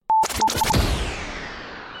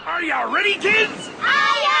Are you ready, kids?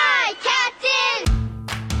 Aye, aye,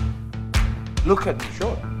 Captain! Look at me,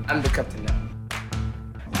 sure. I'm the captain now.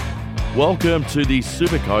 Welcome to the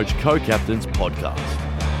Supercoach Co-Captains Podcast.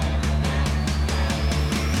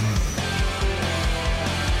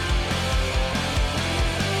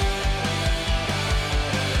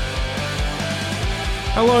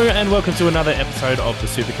 Hello and welcome to another episode of the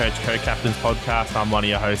Supercoach Co-Captains Podcast. I'm one of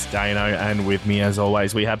your hosts, Daneo, and with me as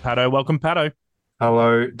always we have Pato. Welcome, Pato.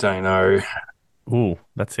 Hello, Dano. Ooh,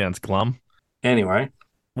 that sounds glum. Anyway,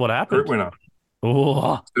 What happened? group winner.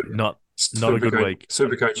 Oh, not a good week.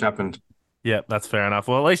 Supercoach happened. Yeah, that's fair enough.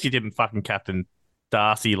 Well, at least you didn't fucking captain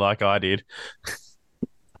Darcy like I did.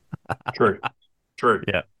 True.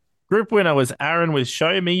 Yeah. Group winner was Aaron with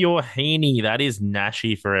Show Me Your Heaney. That is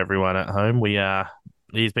Nashy for everyone at home.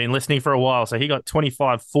 He's been listening for a while, so he got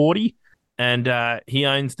 25.40, and he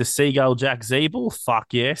owns the Seagull Jack Zeeble.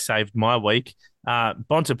 Fuck yeah, saved my week.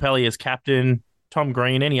 Bontempelli as captain. Tom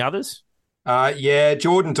Green. Any others? Yeah,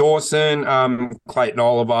 Jordan Dawson, Clayton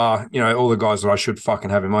Oliver, all the guys that I should fucking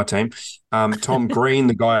have in my team. Tom Green,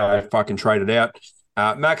 the guy I fucking traded out.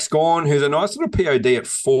 Max Gawn, who's a nice little POD at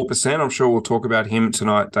 4%. I'm sure we'll talk about him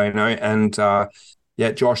tonight, Dano. And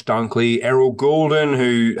Josh Dunkley, Errol Goulden,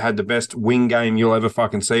 who had the best wing game you'll ever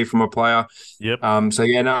fucking see from a player. Yep.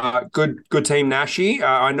 Good team, Nashi.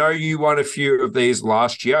 I know you won a few of these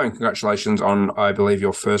last year, and congratulations on, I believe,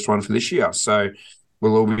 your first one for this year. So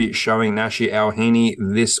we'll all be showing Nashi Alhini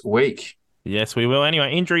this week. Yes, we will.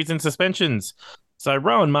 Anyway, injuries and suspensions. So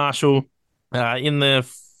Rowan Marshall, in the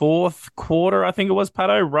fourth quarter, I think it was,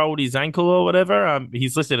 Pato, rolled his ankle or whatever.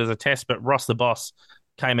 He's listed as a test, but Ross the boss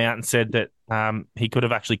came out and said that he could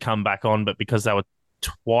have actually come back on, but because they were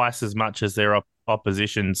twice as much as their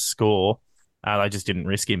opposition's score, they just didn't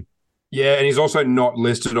risk him. Yeah, and he's also not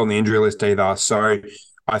listed on the injury list either. So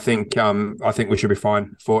I think we should be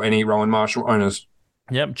fine for any Rowan Marshall owners.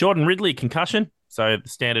 Yep. Jordan Ridley, concussion. So the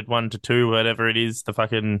standard 1 to 2, whatever it is, the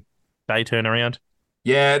fucking day turnaround.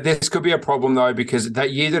 Yeah, this could be a problem, though, because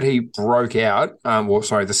that year that he broke out,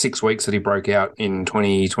 the 6 weeks that he broke out in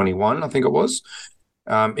 2021, I think it was,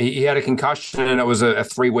 he had a concussion, and it was a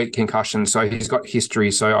 3-week concussion, so he's got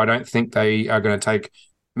history. So I don't think they are going to take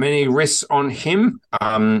many risks on him,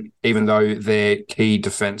 even though their key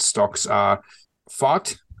defense stocks are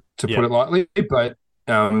fucked, to put it lightly, but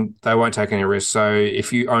they won't take any risks. So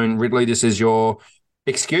if you own Ridley, this is your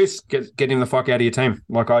excuse. Get him the fuck out of your team,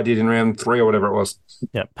 like I did in round 3 or whatever it was.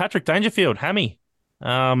 Yeah, Patrick Dangerfield, hammy.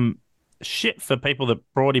 Shit for people that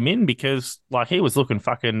brought him in, because he was looking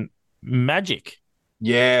fucking magic.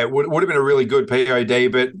 Yeah, would have been a really good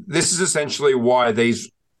POD, but this is essentially why these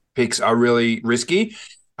picks are really risky.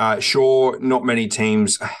 Sure, not many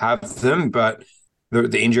teams have them, but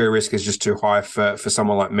the injury risk is just too high for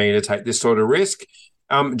someone like me to take this sort of risk.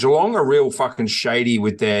 Geelong are real fucking shady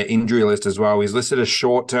with their injury list as well. He's listed as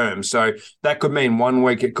short term, so that could mean 1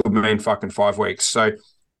 week. It could mean fucking 5 weeks. So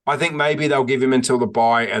I think maybe they'll give him until the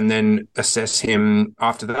bye and then assess him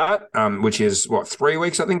after that, which is 3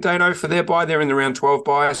 weeks, I think, Dano, for their bye. They're in the round 12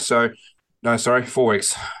 bye. So, no, sorry, 4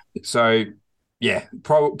 weeks. So, yeah,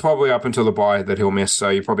 probably up until the bye that he'll miss. So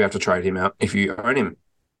you probably have to trade him out if you own him.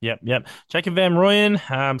 Yep. Jacob Van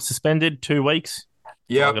Rooyen, suspended 2 weeks.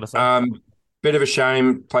 Yeah. Bit of a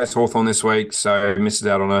shame. Plays Hawthorn this week, so misses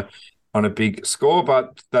out on a big score,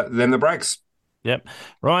 but them the breaks. Yep.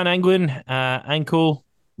 Ryan Angwin, ankle,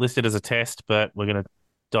 listed as a test, but we're going to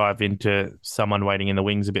dive into someone waiting in the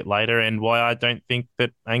wings a bit later, and why I don't think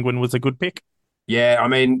that Angwin was a good pick. Yeah, I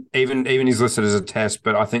mean, even he's listed as a test,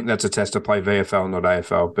 but I think that's a test to play VFL, not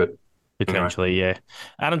AFL. But potentially, yeah.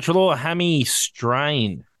 Adam Treloar, hammy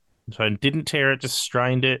strain, so didn't tear it, just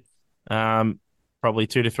strained it. Probably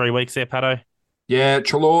 2 to 3 weeks there, Pato. Yeah,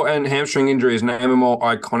 Treloar and hamstring injuries, name a more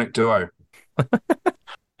iconic duo.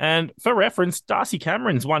 And for reference, Darcy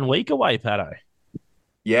Cameron's 1 week away, Pato.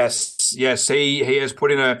 Yes. He has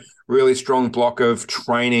put in a really strong block of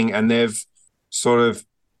training, and they've sort of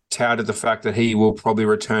touted the fact that he will probably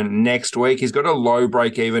return next week. He's got a low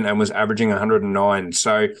break even and was averaging 109.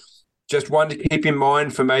 So just one to keep in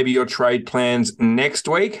mind for maybe your trade plans next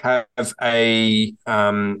week. Have a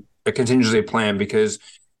contingency plan, because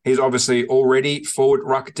he's obviously already forward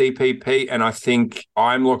ruck DPP, and I think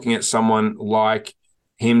I'm looking at someone like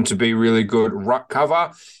him to be really good ruck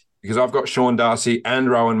cover, because I've got Sean Darcy and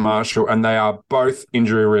Rowan Marshall, and they are both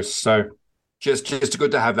injury risks. So just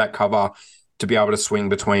good to have that cover to be able to swing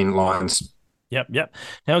between lines. Yep. Now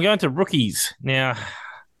we're going to rookies. Now,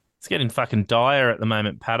 it's getting fucking dire at the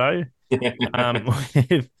moment, Pato,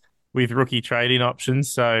 with rookie trading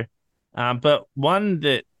options. So, but one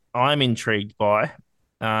that I'm intrigued by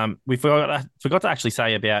We forgot to actually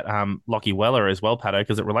say about Lockie Weller as well, Pato,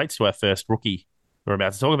 because it relates to our first rookie we're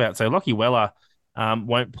about to talk about. So Lockie Weller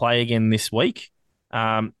won't play again this week.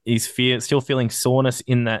 He's still feeling soreness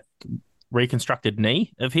in that reconstructed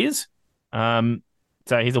knee of his.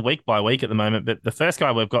 So he's a week by week at the moment. But the first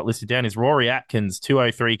guy we've got listed down is Rory Atkins,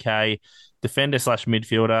 203k, defender /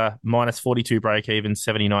 midfielder, minus 42 break even,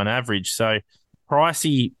 79 average. So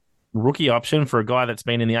pricey rookie option for a guy that's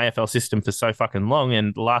been in the AFL system for so fucking long.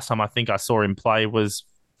 And the last time I think I saw him play was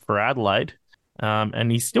for Adelaide.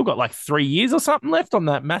 And he's still got like 3 years or something left on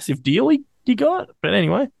that massive deal he got. But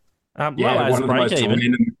anyway, yeah, one of the most even.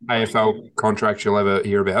 random AFL contracts you'll ever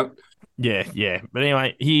hear about. Yeah. But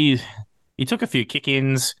anyway, he took a few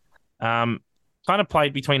kick-ins, kind of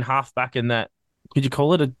played between halfback and that, could you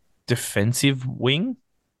call it a defensive wing?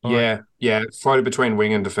 Yeah, floated between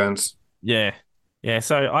wing and defence. Yeah.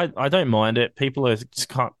 So I don't mind it. People are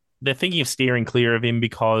they're thinking of steering clear of him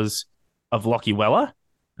because of Lockie Weller.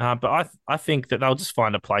 But I think that they'll just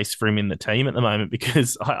find a place for him in the team at the moment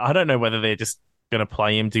because I don't know whether they're just going to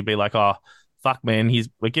play him to be like, oh, fuck, man,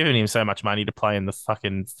 we're giving him so much money to play in the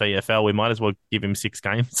fucking VFL. We might as well give him 6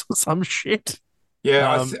 games or some shit.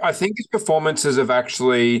 Yeah, I think his performances have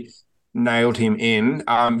actually nailed him in.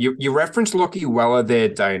 You referenced Lockie Weller there,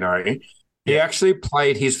 Dano. He actually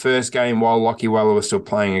played his first game while Lockie Weller was still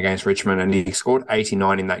playing against Richmond, and he scored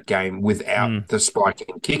 89 in that game without the spike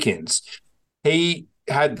in kick-ins. He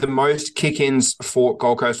had the most kick-ins for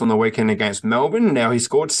Gold Coast on the weekend against Melbourne. Now, he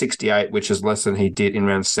scored 68, which is less than he did in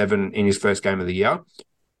round 7 in his first game of the year.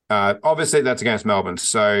 Obviously, that's against Melbourne.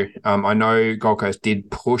 So I know Gold Coast did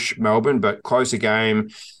push Melbourne, but closer game.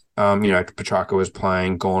 Petrarca was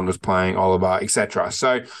playing, Gawn was playing, Oliver, etc.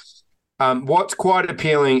 So what's quite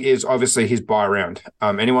appealing is obviously his bye round.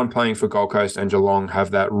 Anyone playing for Gold Coast and Geelong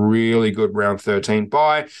have that really good round 13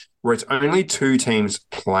 bye where it's only 2 teams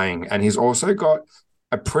playing. And he's also got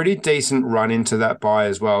a pretty decent run into that bye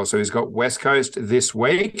as well. So he's got West Coast this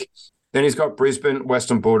week. Then he's got Brisbane,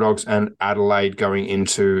 Western Bulldogs, and Adelaide going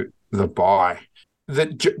into the bye. The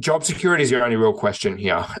job security is the only real question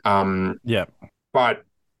here. But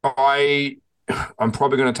I'm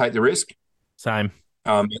probably going to take the risk. Same.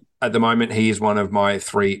 At the moment, he is one of my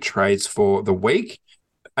 3 trades for the week.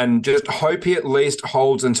 And just hope he at least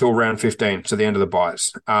holds until round 15, to the end of the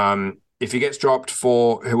buys. If he gets dropped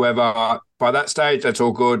for whoever, by that stage, that's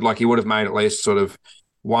all good. Like, he would have made at least sort of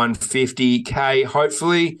 150K,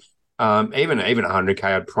 hopefully. Even 100K,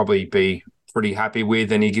 I'd probably be pretty happy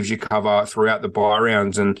with, and he gives you cover throughout the bye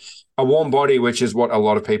rounds. And a warm body, which is what a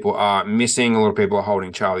lot of people are missing. A lot of people are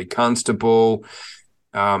holding Charlie Constable,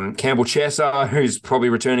 Campbell Chesser, who's probably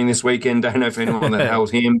returning this weekend. Don't know if anyone that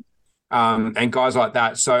held him, and guys like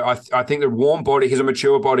that. So I think the warm body, he's a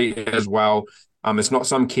mature body as well. It's not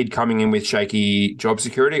some kid coming in with shaky job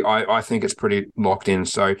security. I think it's pretty locked in.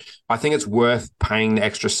 So I think it's worth paying the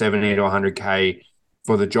extra 70 to 100K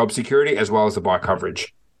for the job security as well as the buy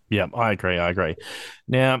coverage. Yeah, I agree.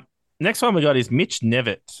 Now, next one we got is Mitch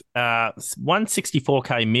Nevitt,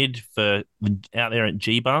 164K mid for out there at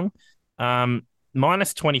G-Bung,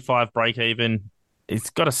 minus 25 break even. It's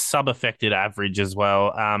got a sub-affected average as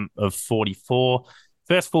well of 44.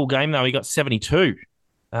 First full game, though, he got 72.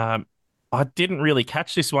 I didn't really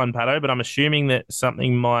catch this one, Pato, but I'm assuming that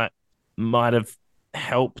something might have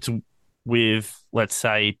helped with, let's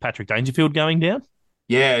say, Patrick Dangerfield going down.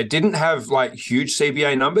 Yeah, it didn't have like huge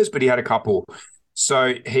CBA numbers, but he had a couple.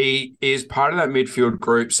 So he is part of that midfield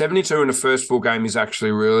group. 72 in the first full game is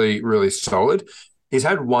actually really, really solid. He's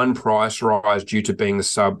had one price rise due to being the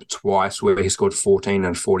sub twice, where he scored 14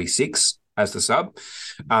 and 46 as the sub.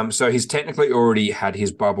 So he's technically already had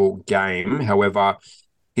his bubble game. However,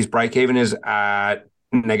 his break even is at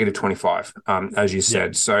negative 25, as you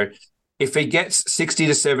said. So if he gets 60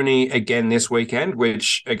 to 70 again this weekend,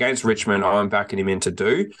 which against Richmond I'm backing him in to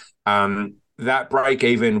do, that break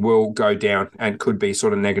even will go down and could be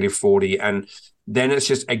sort of negative 40. And then it's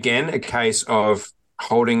just, again, a case of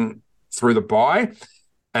holding through the bye.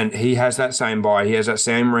 And he has that same bye. He has that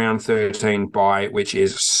same round 13 bye, which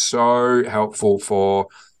is so helpful for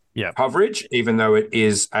coverage, even though it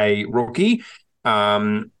is a rookie.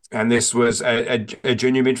 And this was a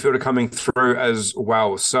junior midfielder coming through as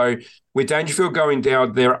well. So with Dangerfield going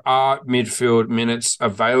down, there are midfield minutes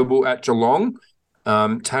available at Geelong.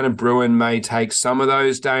 Tanner Bruin may take some of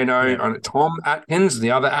those, Dano. Tom Atkins,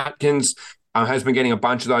 the other Atkins, has been getting a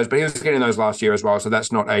bunch of those, but he was getting those last year as well. So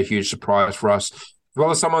that's not a huge surprise for us. As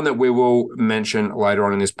well as someone that we will mention later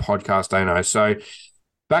on in this podcast, Dano. So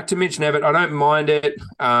back to Mitch Nevitt. I don't mind it.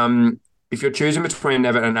 If you're choosing between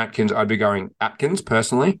Nevitt and Atkins, I'd be going Atkins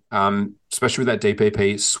personally, especially with that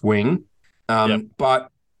DPP swing. But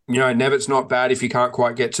Nevitt's not bad if you can't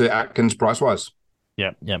quite get to Atkins price-wise.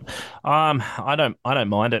 Yep, yep. I don't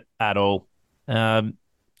mind it at all.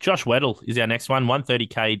 Josh Weddle is our next one,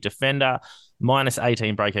 130k defender, minus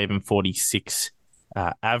 18 break even, 46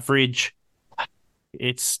 average.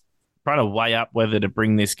 It's trying to weigh up whether to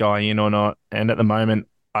bring this guy in or not. And at the moment,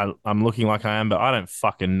 I'm looking like I am, but I don't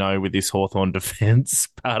fucking know with this Hawthorn defense,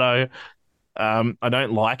 Pato. I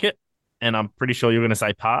don't like it, and I'm pretty sure you're going to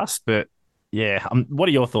say pass, but yeah. What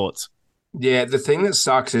are your thoughts? Yeah, the thing that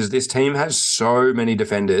sucks is this team has so many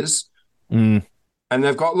defenders, and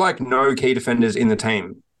they've got like no key defenders in the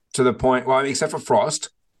team to the point, well, except for Frost.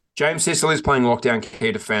 James Sicily's playing lockdown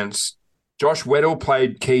key defense. Josh Weddle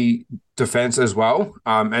played key defense as well.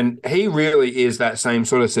 And he really is that same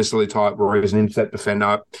sort of Sicily type where he's an intercept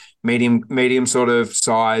defender, medium sort of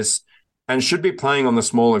size, and should be playing on the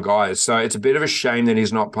smaller guys. So it's a bit of a shame that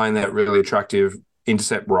he's not playing that really attractive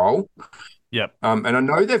intercept role. Yep. And I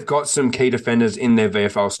know they've got some key defenders in their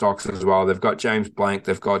VFL stocks as well. They've got James Blank.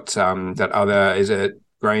 They've got that other, is it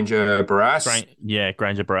Granger Barras?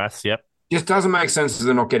 Granger Barras, yep. Just doesn't make sense that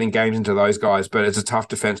they're not getting games into those guys, but it's a tough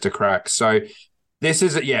defense to crack. So this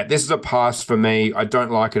is a pass for me. I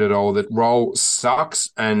don't like it at all. The role sucks,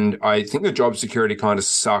 and I think the job security kind of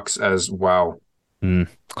sucks as well.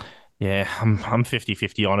 Yeah, I'm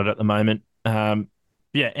 50-50 on it at the moment.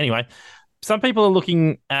 Anyway, some people are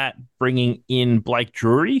looking at bringing in Blake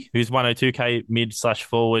Drury, who's 102k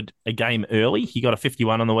mid/forward a game early. He got a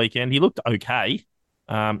 51 on the weekend. He looked okay.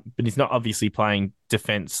 But he's not obviously playing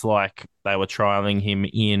defense like they were trialing him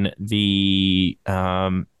in the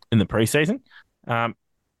preseason. And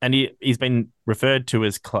he's been referred to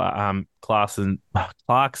as Clarkson's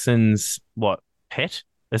pet,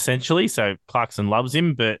 essentially. So Clarkson loves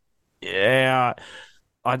him, but yeah,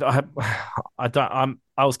 I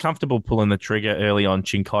was comfortable pulling the trigger early on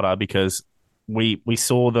Chincotta because we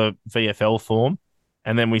saw the VFL form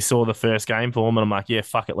and then we saw the first game form, and I'm like, yeah,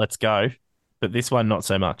 fuck it, let's go. But this one, not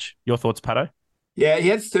so much. Your thoughts, Pato? Yeah, he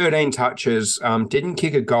had 13 touches, didn't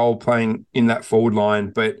kick a goal playing in that forward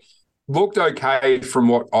line, but looked okay from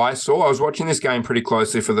what I saw. I was watching this game pretty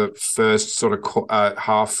closely for the first sort of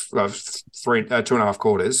half of 2.5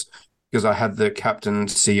 quarters because I had the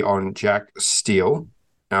captaincy on Jack Steele.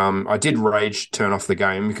 I did rage turn off the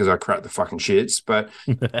game because I cracked the fucking shits, but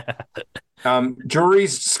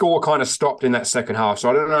Drury's score kind of stopped in that second half,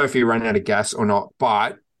 so I don't know if he ran out of gas or not,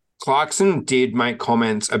 but Clarkson did make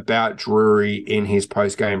comments about Drury in his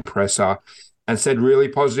post-game presser and said really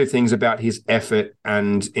positive things about his effort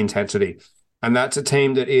and intensity. And that's a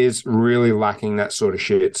team that is really lacking that sort of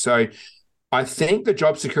shit. So I think the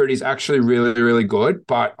job security is actually really, really good,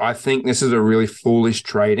 but I think this is a really foolish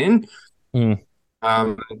trade-in.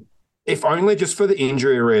 If only just for the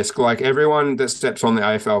injury risk. Like everyone that steps on the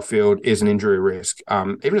AFL field is an injury risk,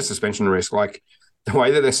 even a suspension risk. Like the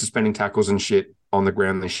way that they're suspending tackles and shit on the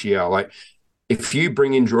ground this year. Like if you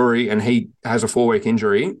bring in Drury and he has a 4-week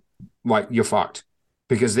injury, like you're fucked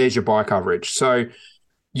because there's your buy coverage. So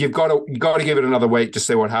you've got to give it another week to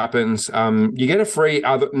see what happens. You get a free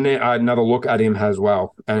another look at him as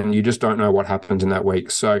well, and you just don't know what happens in that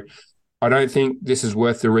week. So I don't think this is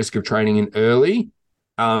worth the risk of trading in early.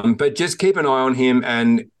 But just keep an eye on him,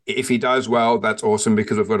 and if he does well, that's awesome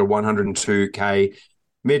because we've got a 102k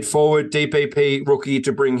mid-forward DPP rookie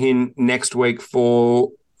to bring in next week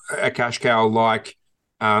for a cash cow like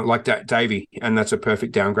Davey, and that's a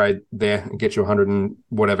perfect downgrade there and get you 100 and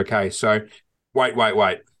whatever K. So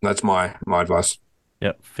wait. That's my advice.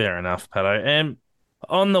 Yep, fair enough, Pato. And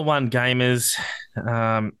on the one gamers,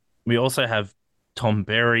 we also have Tom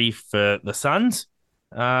Berry for the Suns.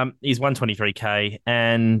 He's 123k,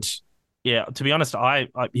 and yeah, to be honest,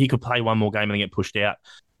 he could play one more game and then get pushed out.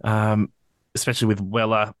 Especially with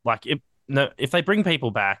Weller. Like if they bring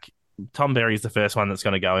people back, Tom Berry is the first one that's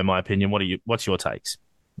going to go, in my opinion. What's your takes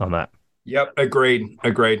on that? Yep, agreed.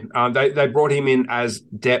 They brought him in as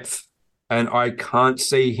depth, and I can't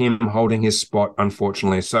see him holding his spot,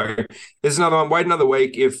 unfortunately. So there's another one. Wait another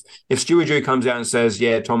week. If Stewie Jew comes out and says,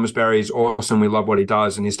 yeah, Thomas Berry's awesome, we love what he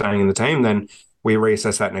does, and he's staying in the team, then we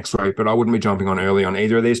reassess that next week. But I wouldn't be jumping on early on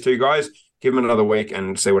either of these two guys. Give them another week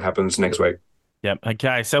and see what happens next week. Yep.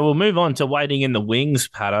 Okay. So we'll move on to waiting in the wings,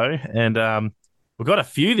 Pato. And we've got a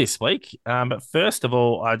few this week. But first of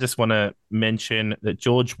all, I just want to mention that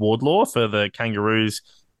George Wardlaw for the Kangaroos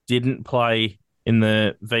didn't play in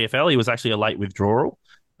the VFL. He was actually a late withdrawal.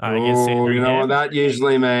 You know what that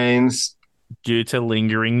usually means? Due to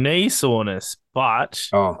lingering knee soreness. But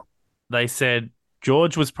they said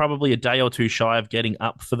George was probably a day or two shy of getting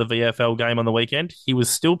up for the VFL game on the weekend. He was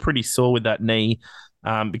still pretty sore with that knee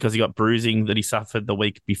because he got bruising that he suffered the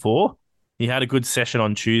week before. He had a good session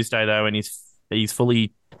on Tuesday though, and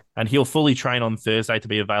he'll fully train on Thursday to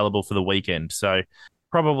be available for the weekend. So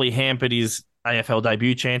probably hampered his AFL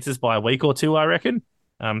debut chances by a week or two, I reckon.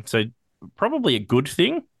 So probably a good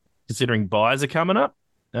thing considering buys are coming up.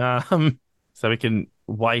 So we can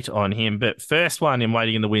wait on him. But first one in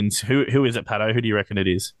waiting in the wins, who is it, Pato? Who do you reckon it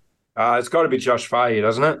is? It's got to be Josh Fahey,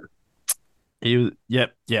 doesn't it?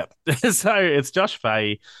 Yep. So it's Josh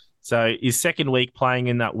Fahey. So his second week playing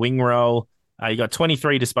in that wing role. He got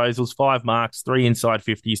 23 disposals, 5 marks, 3 inside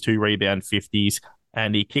 50s, 2 rebound 50s,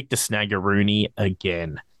 and he kicked a snaggeroonie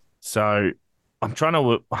again. So I'm trying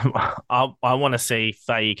to... I want to see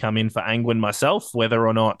Fahey come in for Angwin myself. Whether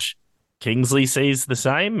or not Kingsley sees the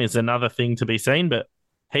same is another thing to be seen, but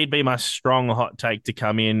he'd be my strong hot take to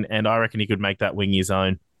come in, and I reckon he could make that wing his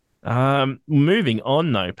own. Moving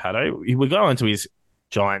on, though, Pato, we go on to his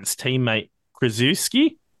Giants teammate,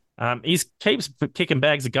 Krzyzewski. He keeps kicking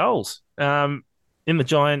bags of goals. In the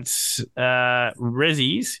Giants,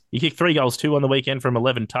 Rezzies, he kicked 3 goals, 2 on the weekend from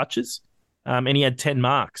 11 touches, and he had 10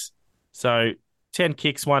 marks. So 10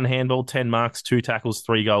 kicks, 1 handball, 10 marks, 2 tackles,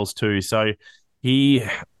 3 goals, 2. So he's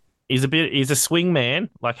a swing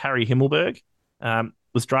man like Harry Himmelberg.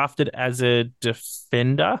 Was drafted as a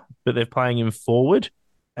defender, but they're playing him forward,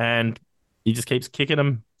 and he just keeps kicking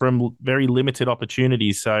them from very limited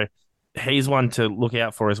opportunities. So he's one to look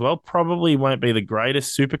out for as well. Probably won't be the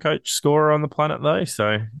greatest Supercoach scorer on the planet, though.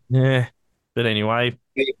 So, yeah. But anyway.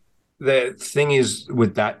 The thing is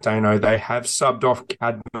with that, Dano, they have subbed off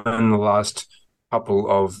Cadman the last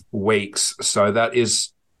couple of weeks. So that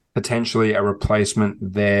is potentially a replacement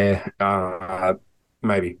there,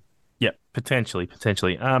 maybe. Yeah, potentially.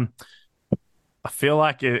 I feel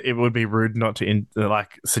like it would be rude not to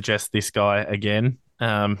suggest this guy again,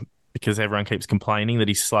 because everyone keeps complaining that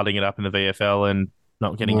he's slutting it up in the VFL and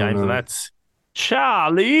not getting games, and that's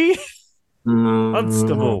Charlie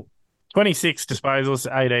Constable. 26 disposals,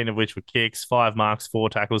 18 of which were kicks, 5 marks, 4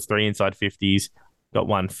 tackles, 3 inside 50s, got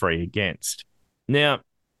 1 free against. Now,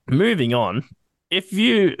 moving on, if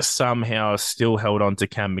you somehow still held on to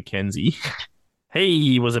Cam McKenzie,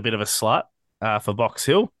 he was a bit of a slut for Box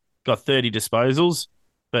Hill. Got 30 disposals,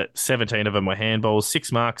 but 17 of them were handballs,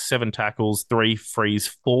 6 marks, 7 tackles, 3 frees,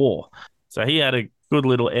 4. So he had a good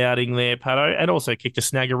little outing there, Pato, and also kicked a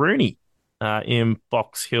snaggeroonie in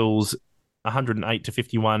Box Hill's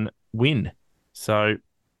 108-51 win. So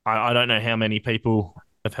I don't know how many people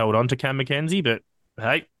have held on to Cam McKenzie, but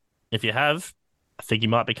hey, if you have, I think he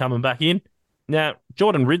might be coming back in. Now,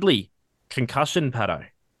 Jordan Ridley, concussion, Pato.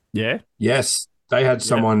 Yeah? Yes. They had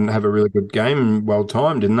someone have a really good game, well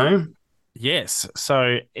timed, didn't they? Yes.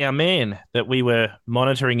 So our man that we were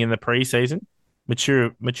monitoring in the preseason,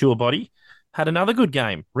 mature body, had another good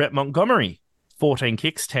game. Rhett Montgomery, 14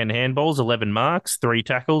 kicks, 10 handballs, 11 marks, 3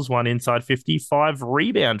 tackles, 1 inside 50, 5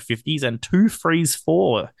 rebound 50s, and 2 frees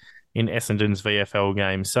 4 in Essendon's VFL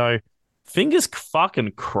game. So fingers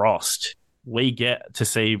fucking crossed we get to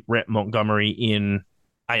see Rhett Montgomery in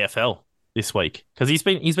AFL this week, because he's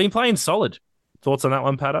been playing solid. Thoughts on that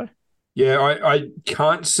one, Pato? Yeah, I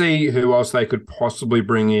can't see who else they could possibly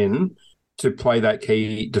bring in to play that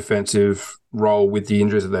key defensive role with the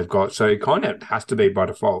injuries that they've got. So it kind of has to be by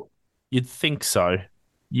default. You'd think so.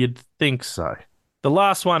 The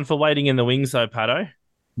last one for waiting in the wings, though, Pato,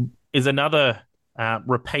 is another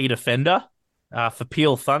repeat offender for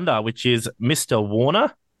Peel Thunder, which is Mr.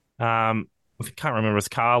 Warner. I can't remember if it's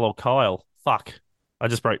Carl or Kyle. Fuck. I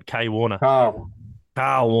just wrote K. Warner. Carl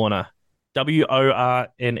Warner. WORNER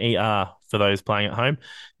for those playing at home.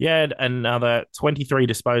 Yeah, another 23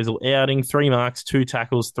 disposal outing, 3 marks, 2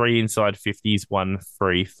 tackles, 3 inside 50s, 1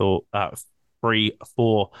 free 4.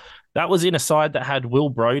 That was in a side that had Will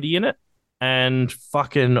Brodie in it, and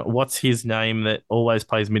fucking what's his name that always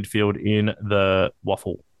plays midfield in the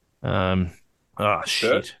Waffle?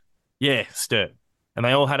 Shit. Yeah, Sturt. And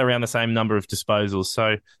they all had around the same number of disposals, so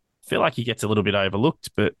I feel like he gets a little bit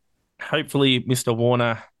overlooked, but hopefully Mr.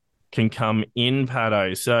 Warner can come in,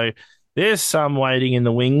 Pato. So there's some waiting in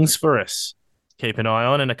the wings for us. Keep an eye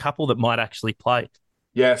on, and a couple that might actually play.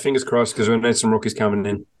 Yeah, fingers crossed, because we need some rookies coming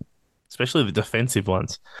in. Especially the defensive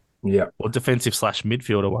ones. Yeah. Or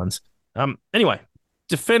defensive/midfielder ones. Anyway,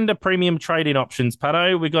 defender premium trade-in options,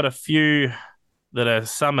 Pato. We got a few that are,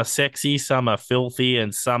 some are sexy, some are filthy,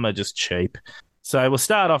 and some are just cheap. So we'll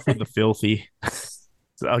start off with the filthy.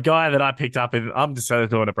 So a guy that I picked up in, I'm just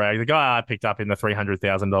doing a brag, the guy I picked up in the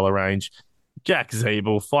 $300,000 range, Jack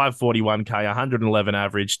Zeeble, 541k, 111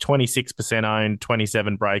 average, 26% owned,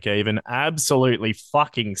 27 break even. Absolutely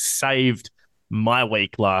fucking saved my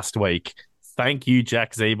week last week. Thank you,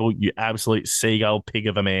 Jack Zeeble, you absolute seagull pig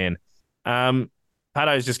of a man.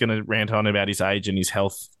 Pato's just going to rant on about his age and his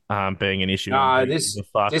health being an issue. Nah, and who this the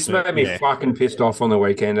fuck, this but made me yeah. fucking pissed off on the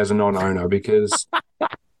weekend as a non-owner because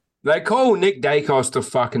they call Nick Dacos the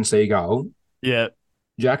fucking seagull. Yeah.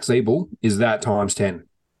 Jack Siebel is that times 10.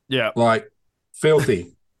 Yeah. Like,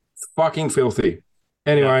 filthy. Fucking filthy.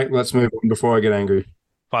 Anyway, let's move on before I get angry.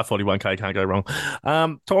 541k can't go wrong.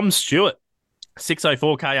 Tom Stewart,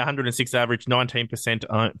 604k, 106 average, 19%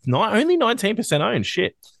 owned. Only 19% owned.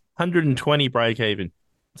 Shit. 120 break even.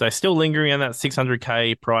 So still lingering in that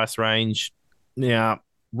 600k price range. Now,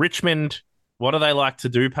 Richmond, what do they like to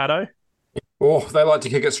do, Pato? Oh, they like to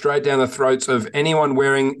kick it straight down the throats of anyone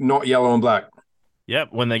wearing not yellow and black. Yep,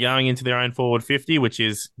 when they're going into their own forward 50, which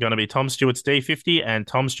is going to be Tom Stewart's D50, and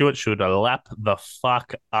Tom Stewart should lap the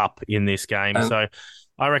fuck up in this game. So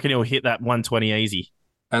I reckon he'll hit that 120 easy.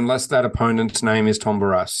 Unless that opponent's name is Tom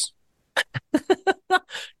Barras.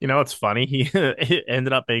 You know what's funny? He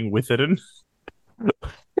ended up being Witherden.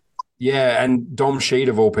 Yeah, and Dom Sheed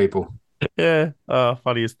of all people. Yeah,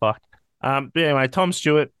 funny as fuck. But anyway, Tom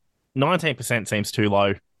Stewart, 19% seems too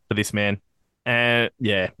low for this man. And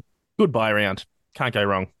yeah, good buy round. Can't go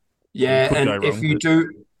wrong. Yeah, Could and go if wrong, you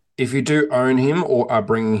but- do own him or are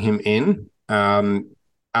bringing him in,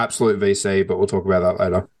 absolute VC, but we'll talk about that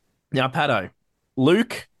later. Now, Pato,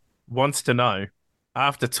 Luke wants to know,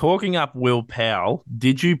 after talking up Will Powell,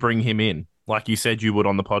 did you bring him in like you said you would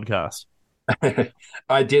on the podcast?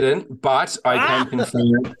 I didn't, but I can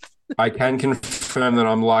confirm. I can confirm that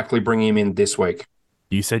I'm likely bringing him in this week.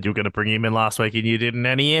 You said you were going to bring him in last week and you didn't,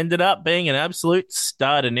 and he ended up being an absolute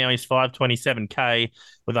stud, and now he's 527k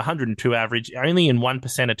with 102 average, only in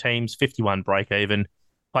 1% of teams, 51 break even.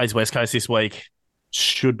 Plays West Coast this week.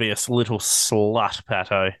 Should be a little slut,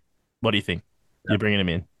 Pato. What do you think? You're bringing him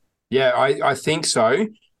in? Yeah, I think so.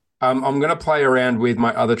 I'm going to play around with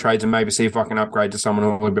my other trades and maybe see if I can upgrade to someone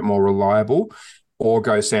a little bit more reliable or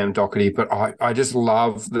go Sam Doherty. But I just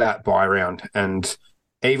love that buy round. And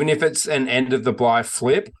even if it's an end of the buy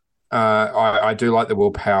flip, I do like the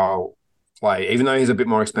Will Powell play, even though he's a bit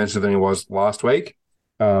more expensive than he was last week.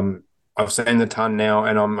 I've seen the ton now,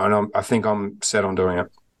 and I think I'm set on doing it.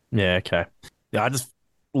 Yeah, okay. Yeah,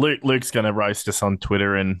 Luke's going to roast us on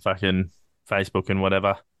Twitter and fucking Facebook and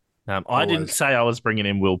whatever. I didn't say I was bringing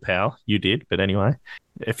in Will Powell. You did, but anyway.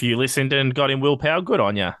 If you listened and got in Will Powell, good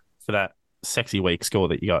on you for that sexy week score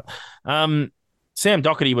that you got. Sam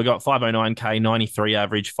Doherty, we got 509k, 93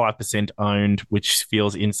 average, 5% owned, which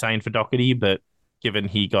feels insane for Doherty, but given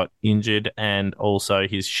he got injured and also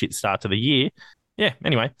his shit start to the year, yeah,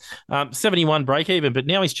 anyway. 71 break even, but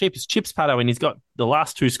now he's cheap as chips, Pato, and he's got the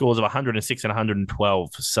last two scores of 106 and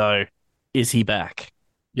 112. So is he back?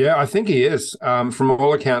 Yeah, I think he is. From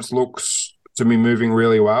all accounts, looks to be moving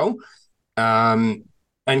really well.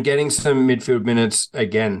 And getting some midfield minutes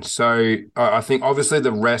again. So I think obviously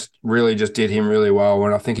the rest really just did him really well,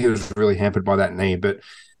 and I think he was really hampered by that knee. But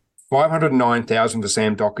 509,000 for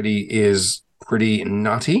Sam Doherty is pretty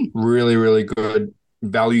nutty. Really, really good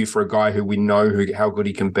value for a guy who we know how good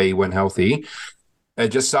he can be when healthy. It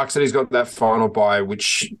just sucks that he's got that final buy,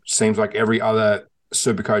 which seems like every other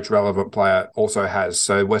Supercoach relevant player also has.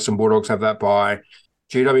 So Western Bulldogs have that buy.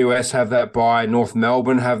 GWS have that buy. North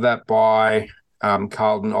Melbourne have that buy.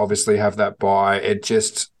 Carlton obviously have that buy. It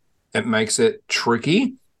makes it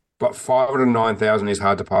tricky, but 509,000 is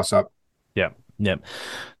hard to pass up. Yep.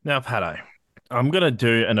 Now, Pato, I'm going to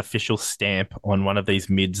do an official stamp on one of these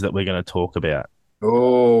mids that we're going to talk about.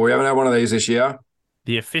 Oh, we haven't had one of these this year.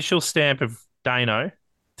 The official stamp of Daneo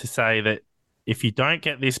to say that if you don't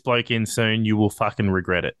get this bloke in soon, you will fucking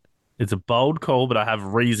regret it. It's a bold call, but I have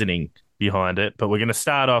reasoning behind it. But we're going to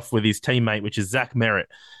start off with his teammate, which is Zach Merritt.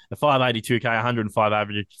 A 582k, 105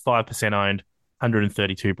 average, 5% owned,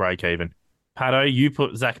 132 break even. Pato, you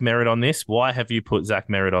put Zach Merritt on this. Why have you put Zach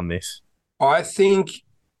Merritt on this? I think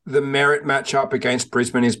the Merritt matchup against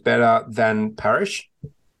Brisbane is better than Parish.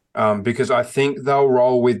 Because I think they'll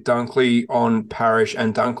roll with Dunkley on Parish,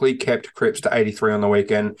 and Dunkley kept Cripps to 83 on the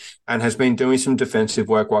weekend and has been doing some defensive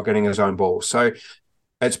work while getting his own ball. So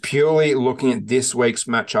it's purely looking at this week's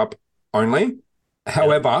matchup only.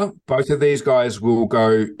 However, both of these guys will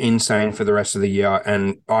go insane for the rest of the year,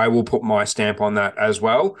 and I will put my stamp on that as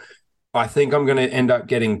well. I think I'm going to end up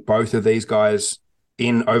getting both of these guys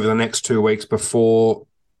in over the next 2 weeks before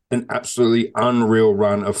an absolutely unreal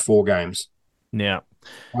run of 4 games. Now,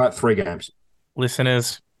 3 games.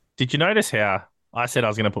 Listeners, did you notice how I said I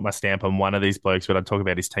was going to put my stamp on one of these blokes, but I'd talk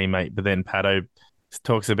about his teammate, but then Pato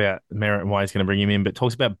talks about Merritt and why he's going to bring him in, but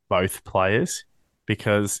talks about both players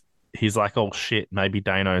because he's like, oh shit, maybe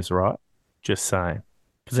Dano's right. Just saying.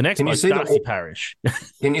 Because the next bloke's Darcy Parish.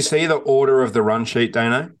 Can you see the order of the run sheet,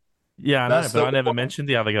 Dano? Yeah, I know, That's but the I never mentioned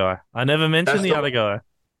the other guy. I never mentioned that's the other the guy.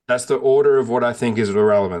 that's the order of what I think is of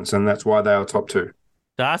relevance, and that's why they are top two.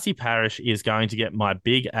 Darcy Parish is going to get my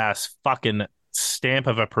big ass fucking stamp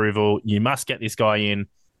of approval. You must get this guy in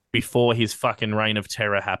before his fucking reign of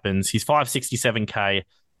terror happens. He's 567k,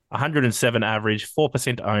 107 average,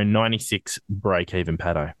 4% owned, 96 break even,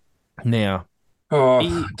 Pato. Now, Oh,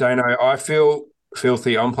 he, Dano, I feel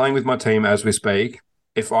filthy. I'm playing with my team as we speak.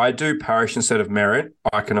 If I do Parish instead of Merritt,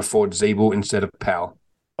 I can afford Zeeble instead of Powell.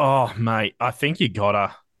 oh, mate, I think you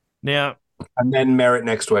gotta. Now, And then Merritt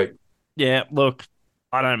next week. yeah, look,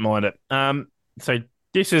 I don't mind it. So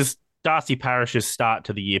this is Darcy Parish's start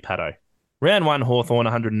to the year, Pato. Round 1, Hawthorn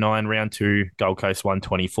 109. Round 2, Gold Coast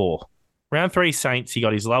 124. Round 3, Saints, he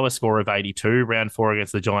got his lowest score of 82. Round 4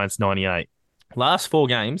 against the Giants, 98. Last 4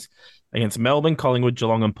 games against Melbourne, Collingwood,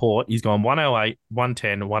 Geelong, and Port, he's gone 108,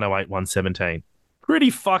 110, 108, 117. Pretty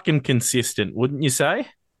fucking consistent, wouldn't you say?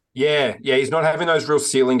 Yeah, he's not having those real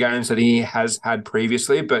ceiling games that he has had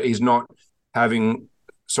previously, but he's not having,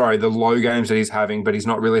 the low games that he's having, but he's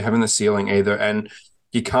not really having the ceiling either. And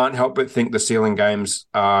you can't help but think the ceiling games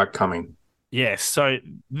are coming. Yes, so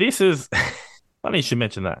this is funny you should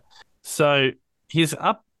mention that. So his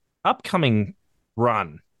upcoming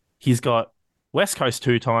run, he's got West Coast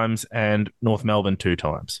 2 times and North Melbourne 2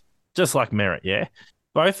 times, just like Merritt. Yeah,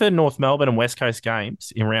 both the North Melbourne and West Coast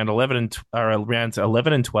games in rounds 11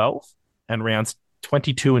 and 12, and rounds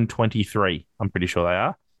 22 and 23. I'm pretty sure they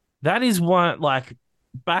are. That is one like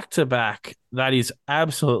back to back. That is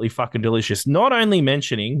absolutely fucking delicious. Not only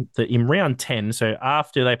mentioning that in round 10, so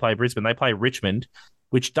after they play Brisbane, they play Richmond,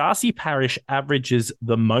 which Darcy Parish averages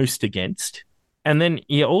the most against. And then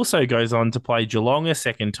he also goes on to play Geelong a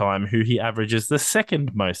second time, who he averages the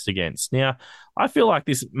second most against. Now, I feel like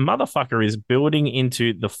this motherfucker is building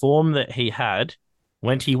into the form that he had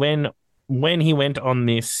when he went on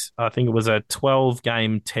this, I think it was a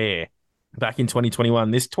 12-game tear back in 2021.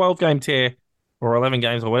 This 12-game tear, or 11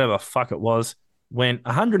 games, or whatever the fuck it was, went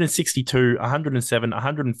 162, 107,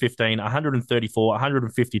 115, 134,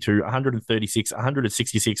 152, 136,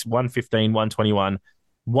 166, 115, 121,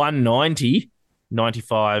 190,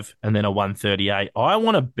 95, and then a 138. I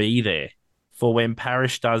want to be there for when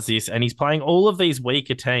Parish does this, and he's playing all of these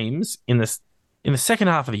weaker teams in the second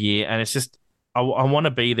half of the year, and it's just I want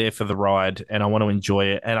to be there for the ride, and I want to enjoy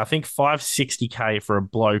it. And I think 560k for a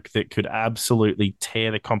bloke that could absolutely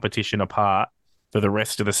tear the competition apart for the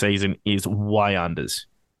rest of the season is way unders.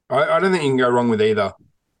 I don't think you can go wrong with either.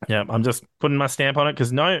 Yeah, I'm just putting my stamp on it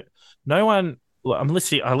because no one. I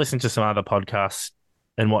listened to some other podcasts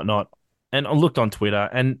and whatnot, and I looked on Twitter,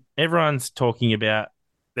 and everyone's talking about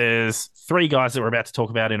there's 3 guys that we're about to talk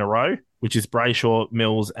about in a row, which is Brayshaw,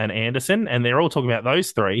 Mills, and Anderson, and they're all talking about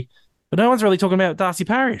those 3, but no one's really talking about Darcy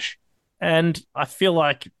Parish. And I feel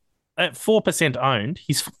like at 4% owned,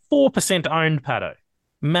 he's 4% owned, Pato.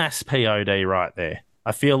 Mass POD right there.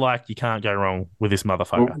 I feel like you can't go wrong with this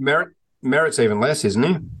motherfucker. Well, Merritt's even less, isn't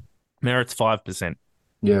he? Merritt's 5%.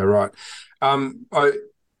 Yeah, right.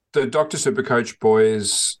 The Dr. Supercoach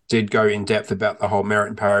boys did go in depth about the whole Merritt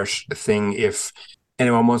and Parish thing if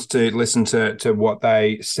anyone wants to listen to what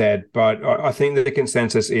they said. But I think the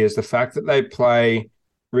consensus is the fact that they play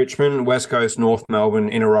Richmond, West Coast, North Melbourne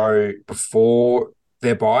in a row before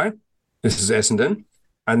their bye. This is Essendon.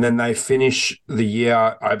 And then they finish the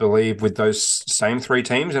year, I believe, with those same 3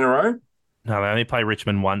 teams in a row. No, they only play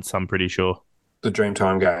Richmond once, I'm pretty sure. The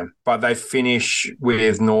Dreamtime game. But they finish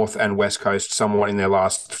with North and West Coast somewhat in their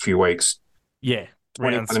last few weeks. Yeah.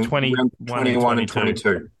 Rounds 21 and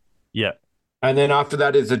 22. Yeah. And then after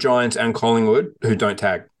that is the Giants and Collingwood, who don't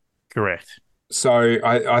tag. Correct. So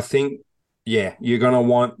I think, yeah, you're going to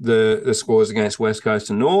want the scores against West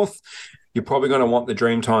Coast and North. You're probably going to want the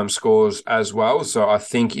Dreamtime scores as well. So I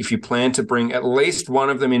think if you plan to bring at least one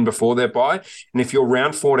of them in before their bye, and if your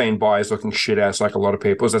round 14 bye is looking shit ass like a lot of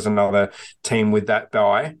people's, there's another team with that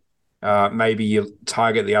bye. Maybe you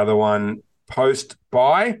target the other one post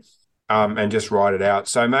bye and just ride it out.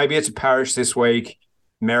 So maybe it's a Parish this week,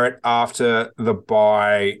 Merritt after the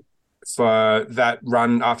bye, for that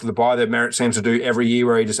run after the bye that Merritt seems to do every year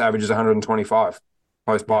where he just averages 125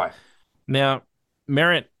 post bye. Now,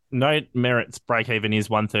 Merritt's break even is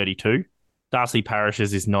 132. Darcy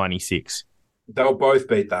Parish's is 96. They'll both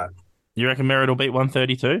beat that. You reckon Merritt will beat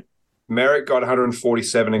 132? Merritt got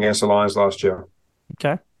 147 against the Lions last year.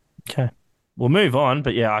 Okay. We'll move on,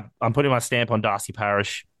 but yeah, I'm putting my stamp on Darcy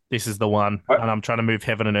Parish. This is the one, and I'm trying to move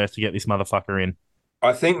heaven and earth to get this motherfucker in.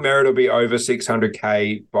 I think Merritt will be over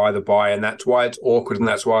 600k by the bye, and that's why it's awkward, and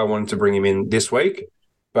that's why I wanted to bring him in this week,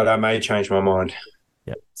 but I may change my mind.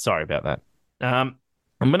 Yep. Sorry about that.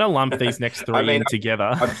 I'm going to lump these next 3 in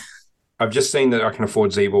together. I've just seen that I can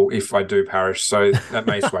afford Zeeble if I do Parish, so that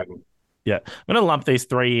may sway me. Yeah, I'm going to lump these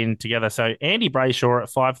three in together. So Andy Brayshaw at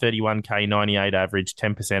 531k, 98 average,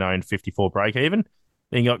 10% owned, 54 break even.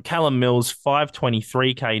 Then you got Callum Mills,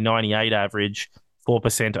 523k, 98 average,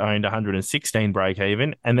 4% owned, 116 break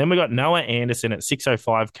even. And then we got Noah Anderson at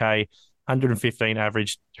 605k, 115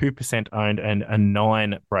 average, 2% owned, and a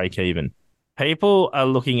 9 break even. People are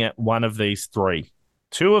looking at one of these three.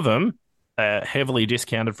 Two of them are heavily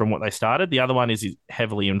discounted from what they started. The other one is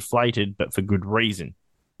heavily inflated, but for good reason.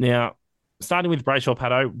 Now, starting with Brayshaw,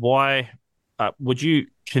 Pato, why would you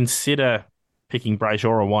consider picking Brayshaw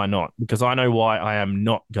or why not? Because I know why I am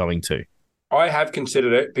not going to. I have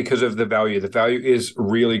considered it because of the value. The value is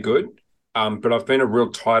really good, but I've been a real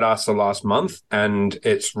tight ass the last month, and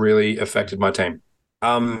it's really affected my team.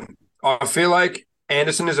 I feel like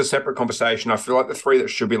Anderson is a separate conversation. I feel like the three that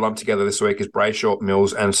should be lumped together this week is Brayshaw,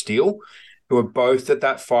 Mills, and Steele, who are both at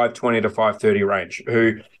that 520 to 530 range,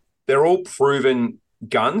 who they're all proven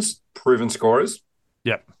guns, proven scorers.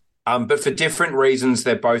 Yep. But for different reasons,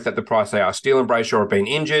 they're both at the price they are. Steele and Brayshaw have been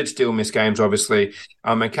injured. Steele missed games, obviously.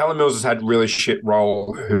 And Callum Mills has had really shit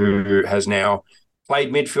role, who has now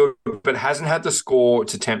played midfield, but hasn't had the score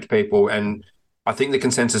to tempt people. And I think the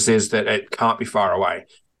consensus is that it can't be far away.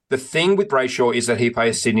 The thing with Brayshaw is that he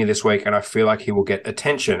plays Sydney this week, and I feel like he will get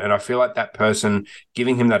attention. And I feel like that person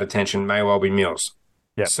giving him that attention may well be Mills.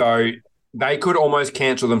 Yep. So they could almost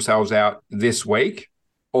cancel themselves out this week,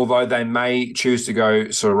 although they may choose to go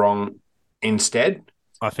Sarong instead.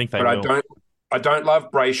 I think they will. But I don't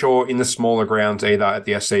love Brayshaw in the smaller grounds either at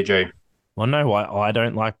the SCG. Well, no, why I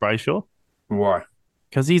don't like Brayshaw? Why?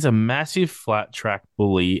 Because he's a massive flat track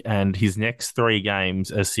bully, and his next three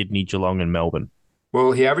games are Sydney, Geelong, and Melbourne.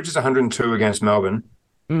 Well, he averages 102 against Melbourne.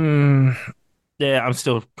 Yeah, I'm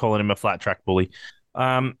still calling him a flat track bully.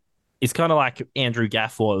 It's kind of like Andrew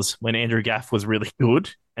Gaff was when Andrew Gaff was really good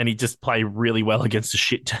and he just played really well against the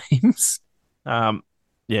shit teams.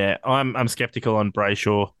 Yeah, I'm skeptical on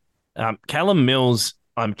Brayshaw. Callum Mills,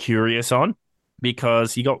 I'm curious on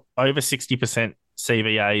because he got over 60%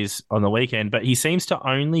 CBAs on the weekend, but he seems to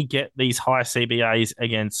only get these high CBAs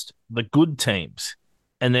against the good teams.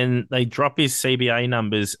 And then they drop his CBA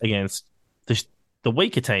numbers against the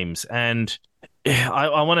weaker teams. And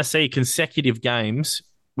I want to see consecutive games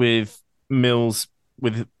with Mills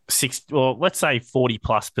with let's say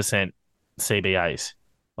 40+% CBAs.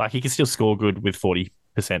 Like he can still score good with 40%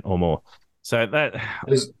 or more. So that,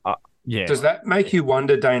 yeah. Does that make you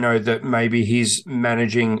wonder, Dano, that maybe he's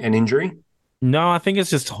managing an injury? No, I think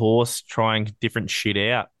it's just horse trying different shit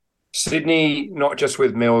out. Sydney, not just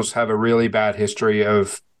with Mills, have a really bad history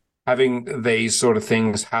of having these sort of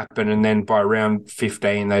things happen, and then by round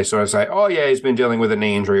 15, they sort of say, oh, yeah, he's been dealing with a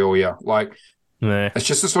knee injury all year. Like, It's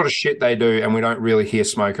just the sort of shit they do, and we don't really hear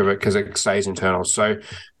smoke of it because it stays internal. So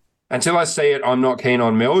until I see it, I'm not keen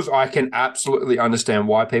on Mills. I can absolutely understand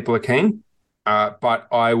why people are keen, but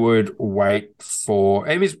I would wait for –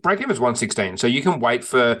 his break-even is 116, so you can wait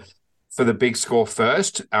for the big score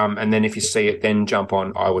first, and then if you see it, then jump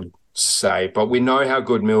on, I would say. But we know how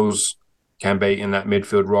good Mills can be in that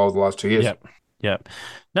midfield role the last 2 years. Yep.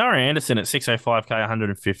 Noah Anderson at 605k,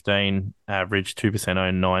 115 average, 2%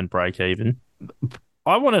 owned, 9 break even.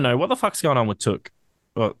 I want to know what the fuck's going on with Took.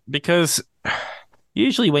 Well, because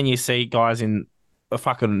usually when you see guys in a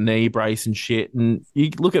fucking knee brace and shit, and you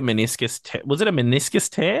look at meniscus, was it a meniscus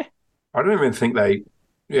tear? I don't even think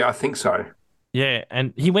yeah, I think so. Yeah,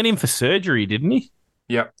 and he went in for surgery, didn't he?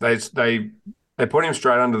 Yep, they put him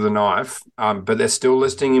straight under the knife, but they're still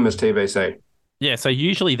listing him as TBC. Yeah, so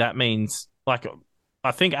usually that means, like,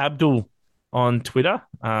 I think Abdul on Twitter,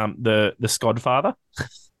 the Skodfather,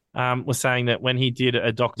 was saying that when he did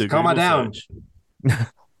a Dr. Google down. search,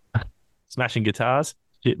 smashing guitars,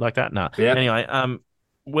 shit like that. No. Yeah. Anyway,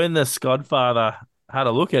 when the Skodfather had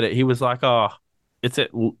a look at it, he was like, "Oh, it's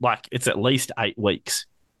at least 8 weeks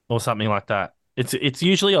or something like that." It's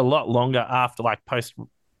usually a lot longer after post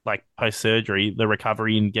surgery, the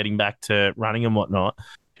recovery and getting back to running and whatnot.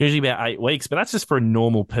 Usually about 8 weeks, but that's just for a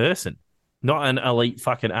normal person, not an elite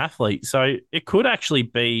fucking athlete. So it could actually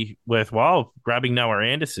be worthwhile grabbing Noah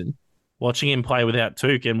Anderson, watching him play without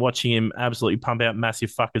Took, and watching him absolutely pump out massive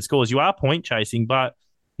fucking scores. You are point chasing, but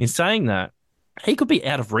in saying that, he could be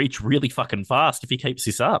out of reach really fucking fast if he keeps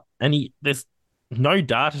this up. And there's no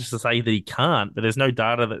data to say that he can't, but there's no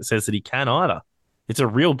data that says that he can either. It's a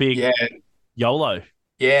real big YOLO.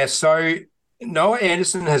 Yeah, so Noah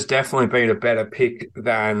Anderson has definitely been a better pick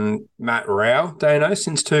than Matt Rao, Dano,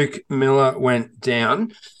 since Took Miller went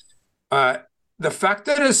down. The fact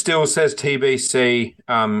that it still says TBC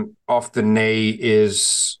off the knee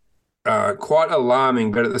is quite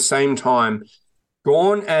alarming. But at the same time,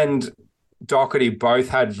 Gawn and Doherty both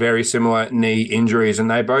had very similar knee injuries, and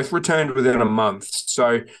they both returned within a month.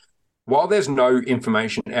 So while there's no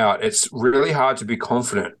information out, it's really hard to be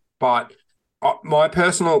confident. But my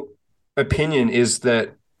personal opinion is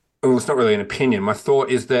that, well, it's not really an opinion. My thought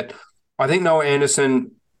is that I think Noah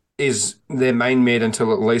Anderson is their main mid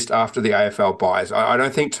until at least after the AFL buys. I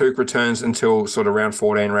don't think Tuke returns until sort of round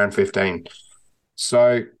 14, round 15.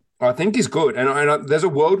 So I think he's good. And there's a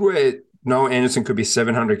world where Noah Anderson could be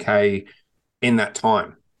 700K in that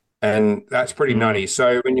time. And that's pretty nutty.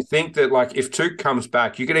 So when you think that, like, if Tuke comes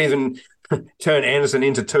back, you could even turn Anderson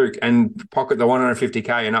into Tuke and pocket the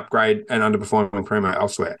 150K and upgrade an underperforming primo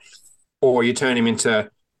elsewhere. Or you turn him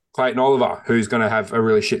into Clayton Oliver, who's going to have a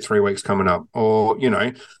really shit 3 weeks coming up. Or,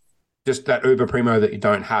 just that uber primo that you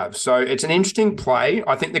don't have. So it's an interesting play.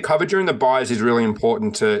 I think the cover during the buys is really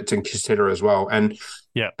important to consider as well. And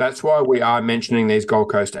that's why we are mentioning these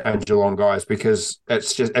Gold Coast and Geelong guys, because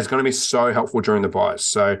it's going to be so helpful during the buys.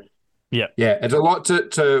 So it's a lot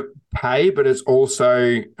to pay, but it's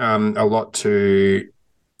also a lot to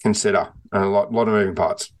consider and a lot of moving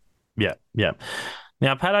parts. Yeah.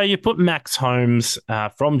 Now, Pato, you put Max Holmes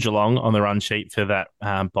from Geelong on the run sheet for that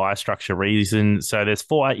buy structure reason. So he's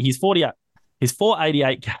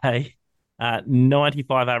 488K,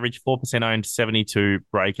 95 average, 4% owned, 72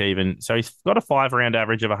 break even. So he's got a 5-round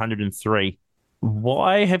average of 103.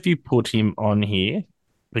 Why have you put him on here?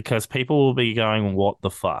 Because people will be going, what the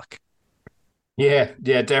fuck? Yeah,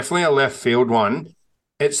 definitely a left field one.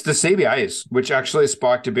 It's the CBAs, which actually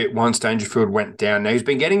spiked a bit once Dangerfield went down. Now, he's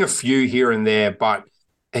been getting a few here and there, but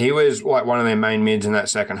he was like one of their main mids in that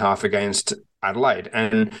second half against Adelaide.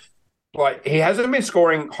 And like, he hasn't been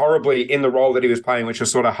scoring horribly in the role that he was playing, which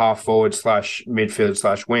was sort of half forward /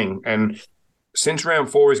 midfield / wing. And since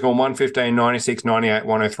round 4, he's gone 115, 96, 98,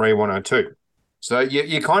 103, 102. So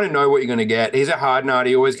you kind of know what you're going to get. He's a hard nut.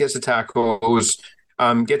 He always gets the tackles,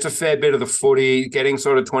 gets a fair bit of the footy, getting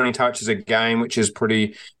sort of 20 touches a game, which is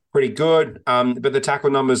pretty good. But the tackle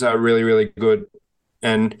numbers are really, really good.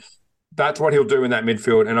 And that's what he'll do in that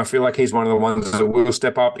midfield. And I feel like he's one of the ones that will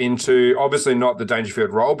step up into, obviously not the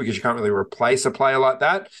Dangerfield role, because you can't really replace a player like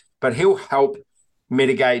that, but he'll help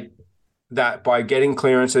mitigate that by getting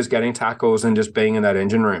clearances, getting tackles, and just being in that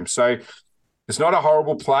engine room. So it's not a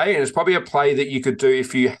horrible play, and it's probably a play that you could do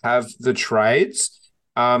if you have the trades.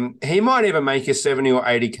 He might even make you 70 or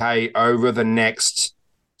 80K over the next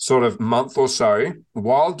sort of month or so,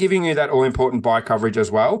 while giving you that all-important buy coverage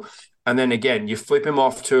as well. And then again, you flip him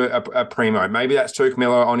off to a primo. Maybe that's Tuke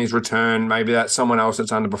Miller on his return. Maybe that's someone else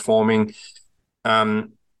that's underperforming. And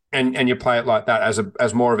you play it like that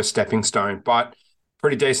as more of a stepping stone. But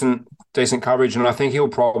pretty decent coverage, and I think he'll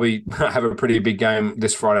probably have a pretty big game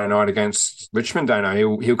this Friday night against Richmond,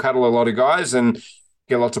 Daneo. He'll cuddle a lot of guys and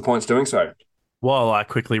get lots of points doing so. While I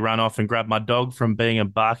quickly run off and grab my dog from being a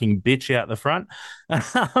barking bitch out the front,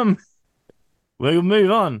 we'll move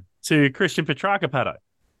on to Christian Petrarca, Pato.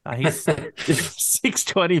 He's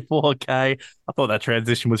 624K. I thought that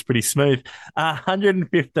transition was pretty smooth.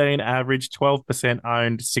 115 average, 12%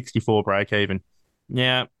 owned, 64 break even.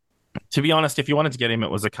 Yeah, to be honest, if you wanted to get him, it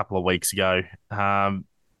was a couple of weeks ago.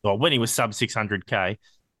 When he was sub 600K.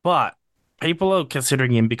 But people are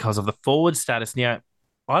considering him because of the forward status. Now,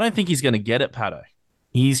 I don't think he's going to get it, Pato.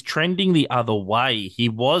 He's trending the other way. He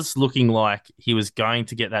was looking like he was going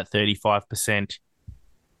to get that 35%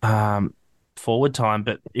 forward time,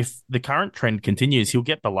 but if the current trend continues, he'll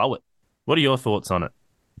get below it. What are your thoughts on it?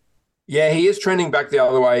 Yeah, he is trending back the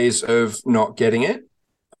other ways of not getting it.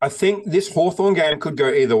 I think this Hawthorn game could go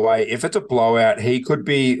either way. If it's a blowout, he could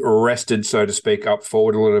be rested, so to speak, up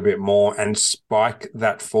forward a little bit more and spike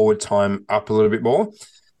that forward time up a little bit more.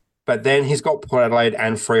 But then he's got Port Adelaide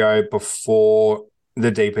and Freo before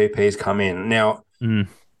the DPPs come in. Now,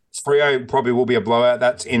 Freo probably will be a blowout.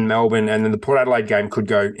 That's in Melbourne. And then the Port Adelaide game could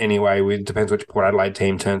go anyway. It depends which Port Adelaide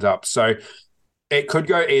team turns up. So it could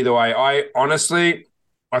go either way. I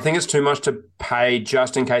think it's too much to pay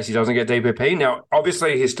just in case he doesn't get DPP. Now,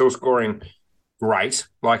 obviously, he's still scoring great.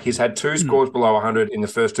 Like, he's had 2 scores below 100 in the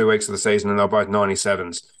first 2 weeks of the season, and they're both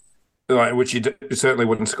 97s, which you certainly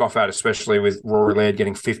wouldn't scoff at, especially with Rory Laird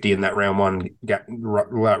getting 50 in that round one.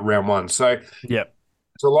 So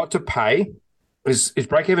it's a lot to pay. His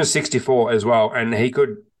break-even 64 as well, and he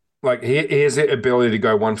could, like, he has the ability to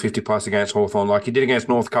go 150 plus against Hawthorn, like he did against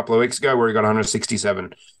North a couple of weeks ago where he got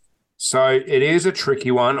 167. So it is a tricky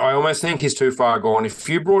one. I almost think he's too far gone. If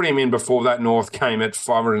you brought him in before that North came at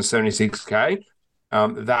 576K,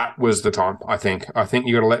 that was the time, I think. I think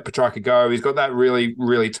you got to let Petrarca go. He's got that really,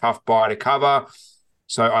 really tough buy to cover.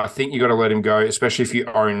 So I think you got to let him go, especially if you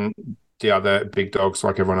own the other big dogs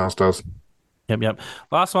like everyone else does. Yep.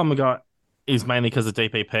 Last one we got is mainly because of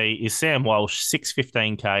DPP is Sam Walsh,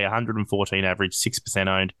 615k, 114 average, 6%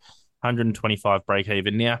 owned, 125 break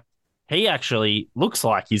even. Now, he actually looks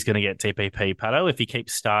like he's going to get TPP, Pato, if he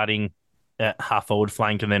keeps starting at half forward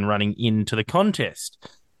flank and then running into the contest.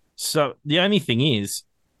 So the only thing is,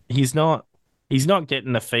 he's not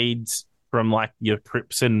getting the feeds from like your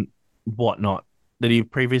Crips and whatnot that he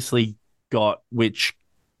previously got, which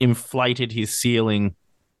inflated his ceiling.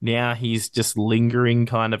 Now he's just lingering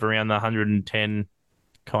kind of around the 110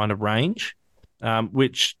 kind of range.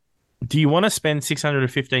 Which, do you want to spend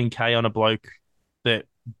 615k on a bloke that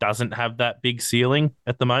doesn't have that big ceiling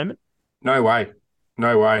at the moment? No way.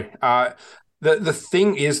 The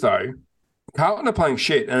thing is, though, Carlton are playing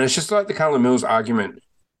shit, and it's just like the Carlton Mills argument.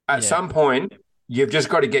 At some point, you've just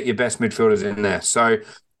got to get your best midfielders in there. So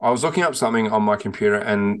I was looking up something on my computer,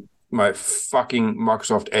 and my fucking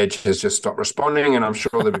Microsoft Edge has just stopped responding, and I'm sure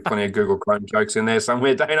there'll be plenty of Google Chrome jokes in there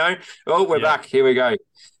somewhere, Dano. Oh, we're back. Here we go.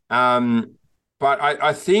 But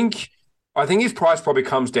I think his price probably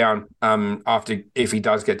comes down if he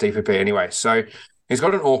does get DPP anyway. So he's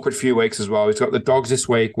got an awkward few weeks as well. He's got the Dogs this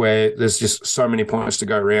week where there's just so many points to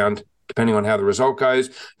go around, depending on how the result goes.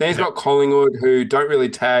 Then he's got Collingwood, who don't really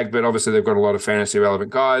tag, but obviously they've got a lot of fantasy relevant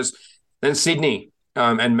guys. Then Sydney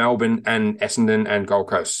and Melbourne and Essendon and Gold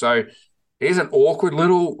Coast. So here's an awkward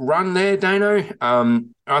little run there, Dano.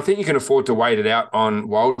 I think you can afford to wait it out on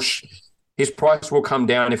Walsh. His price will come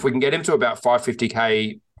down if we can get him to about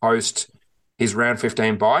 550k post his round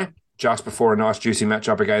 15 bye, just before a nice juicy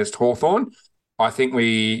matchup against Hawthorn. I think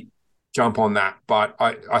we jump on that. But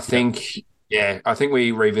I think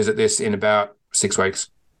we revisit this in about 6 weeks.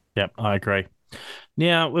 Yep, I agree.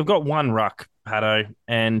 Now, we've got one ruck, Pato,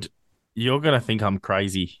 and you're going to think I'm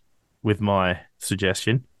crazy with my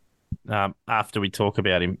suggestion after we talk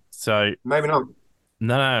about him. So maybe not.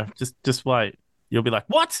 No, just wait. You'll be like,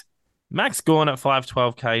 what? Max Gawn at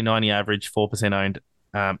 512k, 90 average, 4% owned,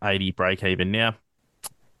 80 break even. Now,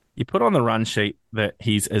 you put on the run sheet that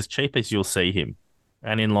he's as cheap as you'll see him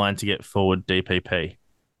and in line to get forward DPP.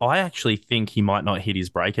 I actually think he might not hit his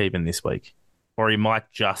break even this week, or he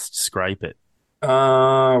might just scrape it.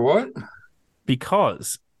 What?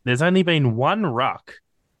 Because there's only been one ruck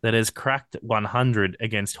that has cracked 100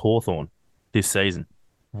 against Hawthorn this season.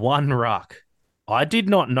 One ruck. I did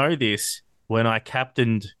not know this when I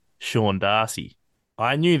captained Sean Darcy.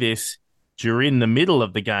 I knew this during the middle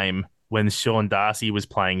of the game when Sean Darcy was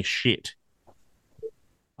playing shit.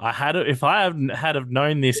 If I hadn't have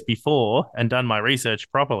known this before and done my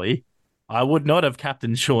research properly, I would not have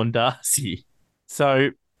captained Sean Darcy. So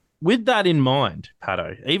with that in mind,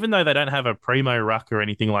 Pato, even though they don't have a primo ruck or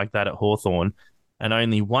anything like that at Hawthorn, and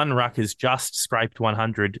only one ruck has just scraped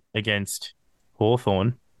 100 against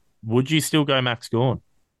Hawthorn, would you still go Max Gawn?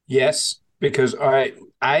 Yes, because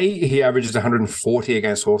he averages 140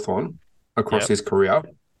 against Hawthorn across his career.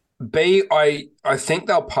 B, I think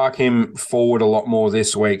they'll park him forward a lot more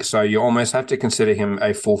this week, so you almost have to consider him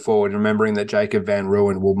a full forward, remembering that Jacob Van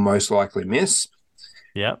Ruin will most likely miss.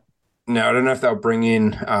 Yep. Now, I don't know if they'll bring in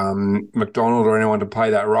McDonald or anyone to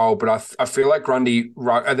play that role, but I feel like Grundy,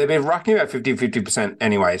 they've been rucking about 50%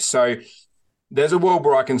 anyway. So there's a world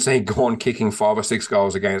where I can see Gawn kicking 5 or 6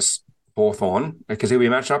 goals against Hawthorn because he'll be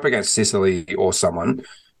matched up against Sicily or someone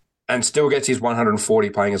and still gets his 140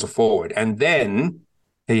 playing as a forward. And then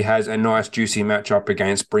he has a nice juicy matchup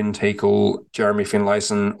against Bryn Teakle, Jeremy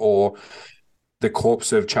Finlayson, or the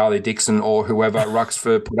corpse of Charlie Dixon or whoever rucks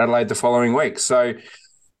for Port Adelaide the following week. So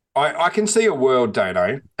I can see a world,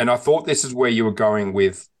 Dano, and I thought this is where you were going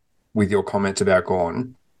with your comments about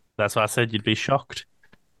Gawn. That's why I said you'd be shocked.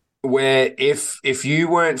 Where if you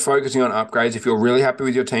weren't focusing on upgrades, if you're really happy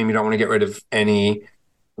with your team, you don't want to get rid of any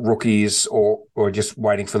rookies or just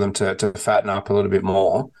waiting for them to fatten up a little bit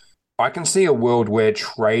more, I can see a world where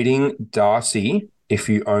trading Darcy, if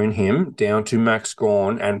you own him, down to Max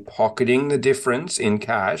Gawn and pocketing the difference in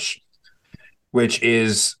cash, which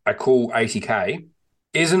is a cool 80k,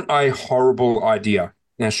 isn't a horrible idea.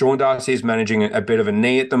 Now, Sean Darcy is managing a bit of a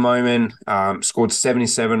knee at the moment, scored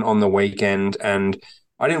 77 on the weekend, and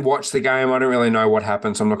I didn't watch the game. I don't really know what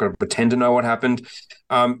happened, so I'm not going to pretend to know what happened.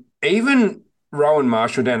 Even Rowan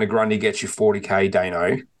Marshall down to Grundy gets you 40k,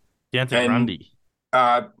 Dano. Down to Grundy?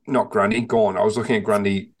 Not Grundy, Gawn. I was looking at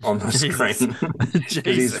Grundy on the screen because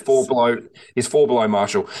he's four below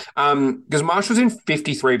Marshall. Because Marshall's in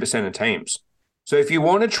 53% of teams. So if you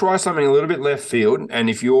want to try something a little bit left field, and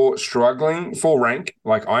if you're struggling for rank,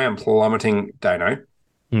 like I am plummeting, Dano,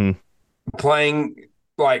 playing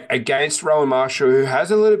like against Rowan Marshall, who has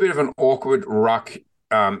a little bit of an awkward ruck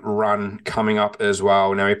run coming up as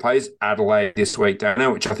well. Now he plays Adelaide this week,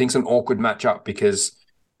 Daneo, which I think is an awkward matchup because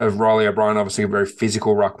of Riley O'Brien, obviously a very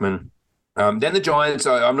physical ruckman. Then the Giants,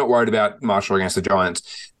 I'm not worried about Marshall against the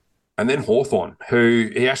Giants. And then Hawthorn, who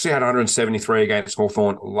he actually had 173 against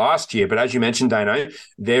Hawthorn last year. But as you mentioned, Dano,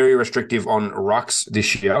 very restrictive on rucks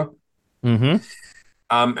this year. Mm-hmm.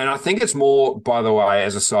 And I think it's more, by the way,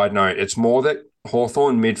 as a side note, it's more that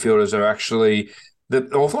Hawthorn midfielders are actually the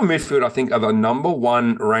Hawthorn midfield, I think, are the number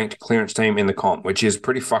one ranked clearance team in the comp, which is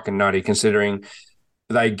pretty fucking nutty considering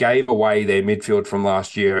they gave away their midfield from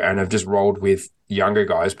last year and have just rolled with younger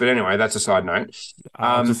guys. But anyway, that's a side note.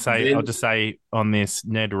 I'll just say on this,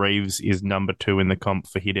 Ned Reeves is number 2 in the comp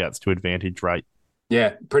for hitouts to advantage rate.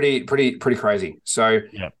 Yeah, pretty crazy. So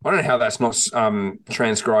yeah. I don't know how that's not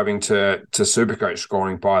transcribing to Supercoach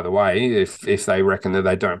scoring, by the way, if they reckon that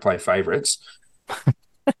they don't play favourites.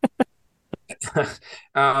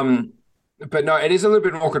 But no, it is a little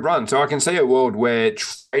bit of an awkward run. So I can see a world where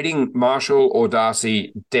trading Marshall or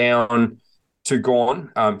Darcy down to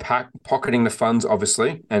Gawn, pocketing the funds,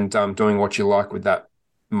 obviously, and doing what you like with that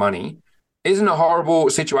money isn't a horrible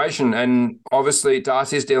situation. And obviously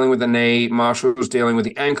Darcy's dealing with the knee, Marshall's dealing with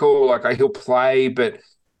the ankle. Like, he'll play, but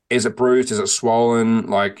is it bruised? Is it swollen?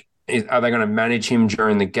 Like, are they going to manage him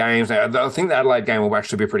during the games? Now, I think the Adelaide game will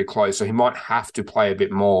actually be pretty close, so he might have to play a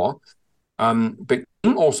bit more. But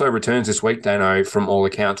King also returns this week, Dano, from all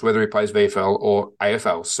accounts, whether he plays VFL or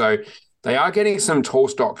AFL. So they are getting some tall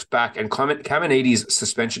stocks back, and Kamanides'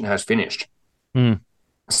 suspension has finished.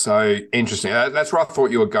 So interesting. That's where I thought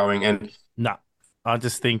you were going. And no, I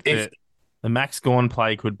just think that the Max Gawn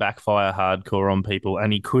play could backfire hardcore on people,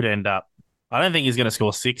 and he could end up, I don't think he's going to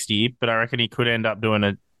score 60, but I reckon he could end up doing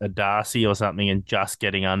a Darcy or something and just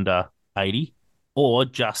getting under 80 or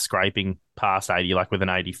just scraping past 80, like with an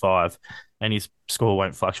 85, and his score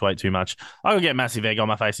won't fluctuate too much. I could get massive egg on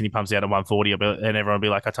my face and he pumps out at 140 and everyone will be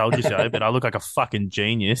like, I told you so, but I look like a fucking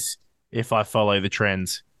genius if I follow the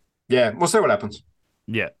trends. Yeah, we'll see what happens.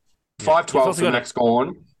 Yeah. 512 for Max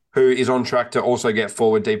Gawn, who is on track to also get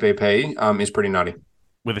forward DPP, is pretty nutty.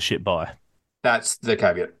 With a shit buy. That's the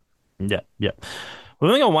caveat. Yeah. We've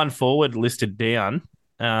only got one forward listed down,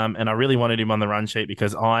 and I really wanted him on the run sheet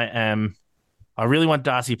because I really want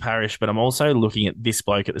Darcy Parish, but I'm also looking at this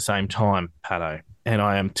bloke at the same time, Pato, and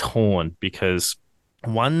I am torn because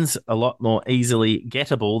one's a lot more easily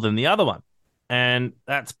gettable than the other one, and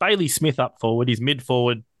that's Bailey Smith up forward. He's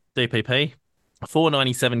mid-forward DPP,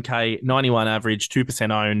 497k, 91 average,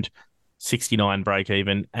 2% owned, 69 break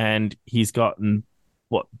even, and he's gotten,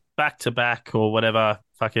 back-to-back or whatever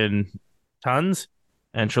fucking tons,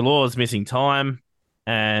 and Treloar's missing time,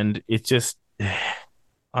 and it's just...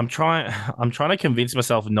 I'm trying to convince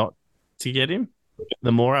myself not to get him.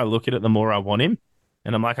 The more I look at it, the more I want him.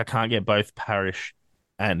 And I'm like, I can't get both Parish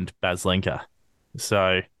and Baslenka.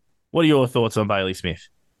 So what are your thoughts on Bailey Smith?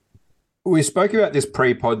 We spoke about this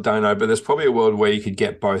pre-pod, Dano, but there's probably a world where you could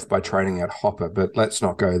get both by trading out Hopper, but let's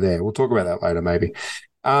not go there. We'll talk about that later, maybe.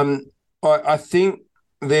 I think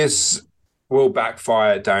this will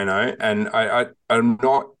backfire, Dano, and I'm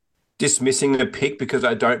not dismissing the pick because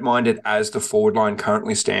I don't mind it as the forward line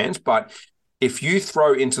currently stands. But if you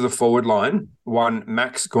throw into the forward line one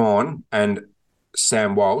Max Gawn and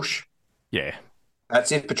Sam Walsh,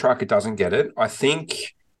 that's if Petrarca doesn't get it. I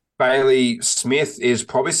think Bailey Smith is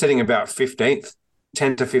probably sitting about 15th,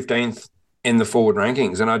 10th to 15th in the forward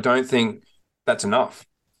rankings, and I don't think that's enough.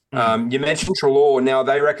 You mentioned Treloar. Now,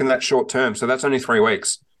 they reckon that's short term, so that's only 3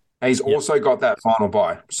 weeks. And he's also got that final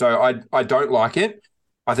bye. So I don't like it.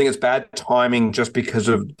 I think it's bad timing just because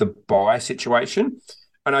of the buy situation.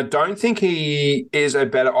 And I don't think he is a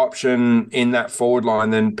better option in that forward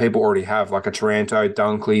line than people already have, like a Taranto,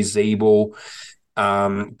 Dunkley, Zeeble,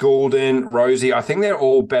 Goulden, Rosie. I think they're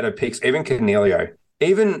all better picks, even Cornelio.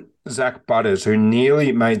 Even Zach Butters, who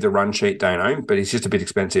nearly made the run sheet, Dano, but he's just a bit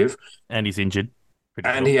expensive. And he's injured.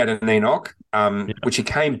 And he had a knee knock, which he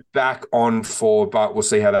came back on for, but we'll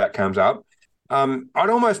see how that comes up. I'd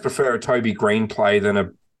almost prefer a Toby Green play than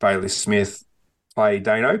a Bailey Smith play,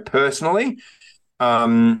 Dano, personally,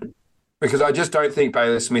 because I just don't think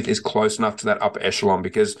Bailey Smith is close enough to that upper echelon,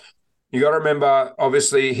 because you got to remember,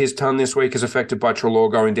 obviously, his ton this week is affected by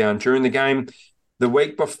Treloar going down during the game. The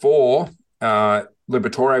week before,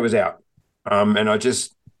 Liberatore was out, and I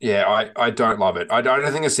don't love it. I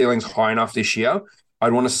don't think the ceiling's high enough this year.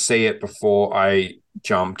 I'd want to see it before I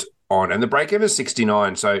jumped on. And the break-even is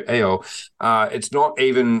 69, so it's not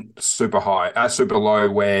even super high, super low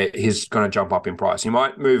where he's going to jump up in price. He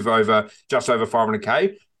might move over just over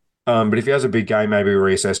 500k, but if he has a big game, maybe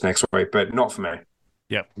reassess next week, but not for me.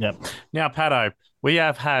 Yep. Now, Pato, we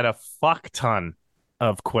have had a fuck ton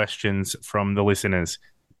of questions from the listeners.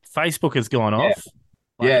 Facebook has gone Yeah. off.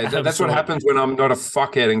 Yeah, that's what happens when I'm not a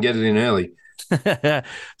fuckhead and get it in early.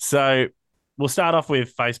 So we'll start off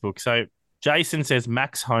with Facebook. So Jason says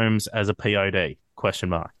Max Holmes as a POD? Question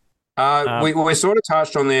mark. We sort of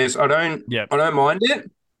touched on this. I don't mind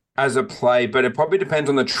it as a play, but it probably depends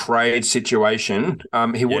on the trade situation.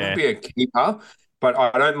 He wouldn't be a keeper, but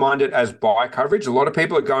I don't mind it as buy coverage. A lot of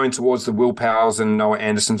people are going towards the Will Powells and Noah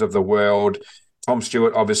Andersons of the world. Tom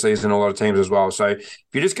Stewart obviously is in a lot of teams as well. So if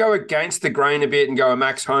you just go against the grain a bit and go a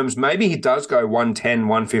Max Holmes, maybe he does go 110,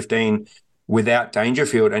 115 without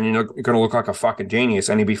Dangerfield, and you're going to look like a fucking genius,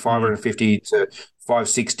 and he'd be 550 to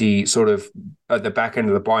 560 sort of at the back end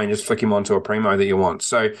of the buy and just flick him onto a primo that you want.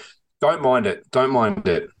 So don't mind it. Don't mind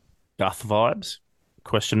it. Guth vibes?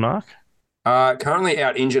 Question mark. Currently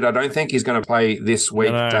out injured. I don't think he's going to play this week,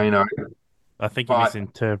 Dano. I think you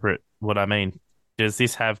misinterpret what I mean. Does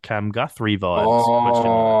this have Cam Guthrie vibes?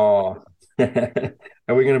 Oh.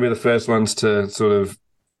 Are we going to be the first ones to sort of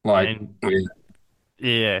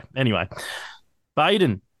Yeah. Anyway,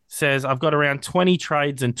 Baden says, I've got around 20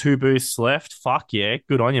 trades and 2 boosts left. Fuck yeah.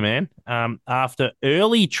 Good on you, man. After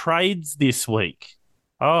early trades this week.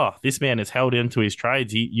 Oh, this man has held into his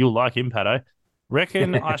trades. You'll like him, Pato.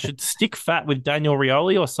 Reckon I should stick fat with Daniel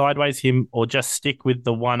Rioli or sideways him or just stick with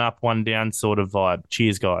the one up, one down sort of vibe?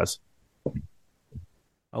 Cheers, guys.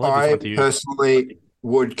 I personally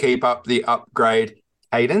would keep up the upgrade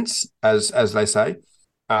cadence, as they say.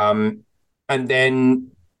 And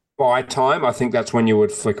then by time, I think that's when you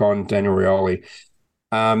would flick on Daniel Rioli.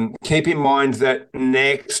 Keep in mind that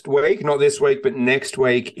next week, not this week, but next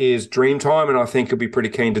week is Dream Time, and I think he'll be pretty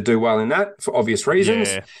keen to do well in that for obvious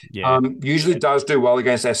reasons. Yeah. Usually does do well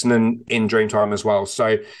against Essendon in Dream Time as well.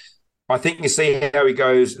 So I think you see how he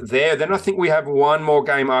goes there. Then I think we have one more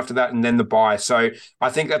game after that and then the bye. So I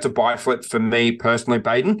think that's a bye flip for me personally,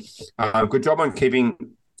 Baden. Good job on keeping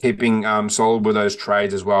solid with those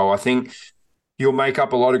trades as well. I think you'll make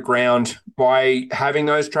up a lot of ground by having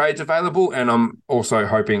those trades available. And I'm also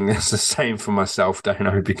hoping it's the same for myself,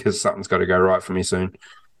 Dano, because something's got to go right for me soon.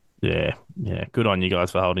 Yeah. Good on you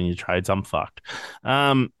guys for holding your trades. I'm fucked.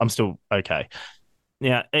 I'm still okay.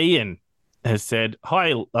 Now, Ian has said,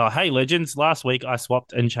 hey, legends. Last week, I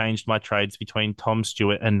swapped and changed my trades between Tom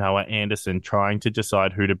Stewart and Noah Anderson, trying to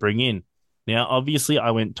decide who to bring in. Now, obviously, I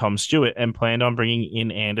went Tom Stewart and planned on bringing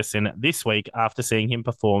in Anderson this week after seeing him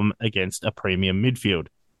perform against a premium midfield.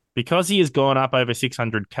 Because he has gone up over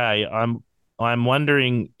 600K, I'm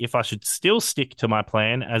wondering if I should still stick to my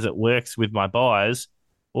plan as it works with my buys,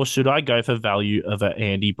 or should I go for value of an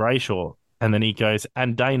Andy Brayshaw? And then he goes,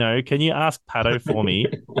 and Dano, can you ask Pato for me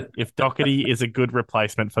if Doherty is a good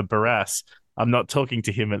replacement for Barras? I'm not talking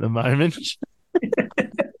to him at the moment.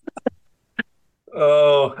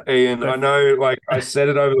 Oh, Ian, I know, I said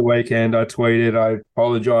it over the weekend. I tweeted, I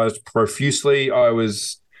apologized profusely. I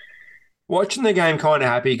was watching the game kind of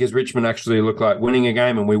happy because Richmond actually looked like winning a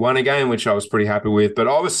game and we won a game, which I was pretty happy with. But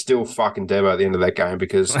I was still fucking Devo at the end of that game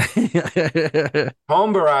because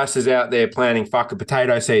Tom Barras is out there planting fucking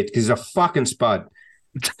potato seeds because he's a fucking spud.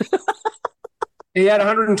 He had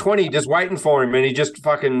 120 just waiting for him, and he just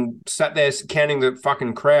fucking sat there counting the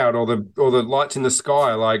fucking crowd or the lights in the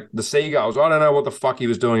sky, like the seagulls. I don't know what the fuck he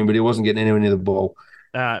was doing, but he wasn't getting anywhere near the ball.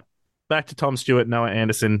 Back to Tom Stewart, Noah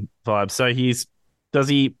Anderson vibe. So does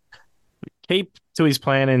he keep to his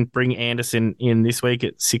plan and bring Anderson in this week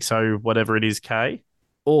at 60 whatever it is K,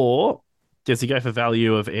 or does he go for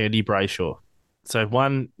value of Andy Brayshaw? So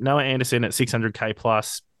one, Noah Anderson at 600K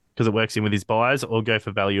plus because it works in with his buys, or go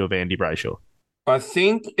for value of Andy Brayshaw? I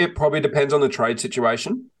think it probably depends on the trade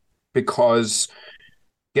situation, because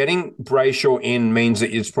getting Brayshaw in means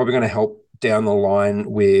that it's probably going to help down the line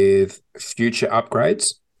with future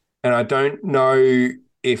upgrades. And I don't know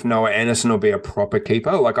if Noah Anderson will be a proper keeper.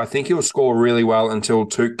 I think he'll score really well until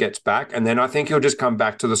Touk gets back. And then I think he'll just come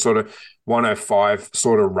back to the sort of 105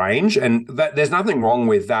 sort of range. And there's nothing wrong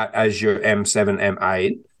with that as your M7,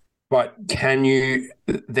 M8. But can you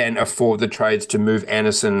then afford the trades to move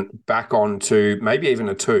Anderson back on to maybe even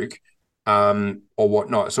a Touk or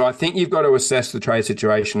whatnot? So I think you've got to assess the trade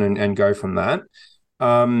situation and go from that.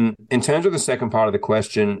 In terms of the second part of the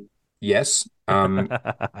question, yes.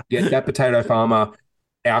 Get that potato farmer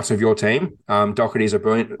out of your team. Doherty is a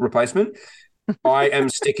brilliant replacement. I am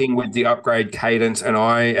sticking with the upgrade cadence, and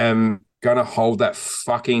I am going to hold that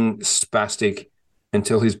fucking spastic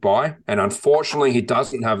until his bye. And unfortunately, he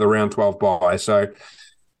doesn't have the round 12 bye. So,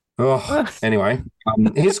 anyway,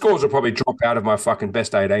 his scores will probably drop out of my fucking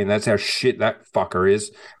best 18. That's how shit that fucker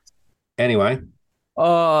is. Anyway.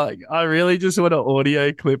 Oh, I really just want to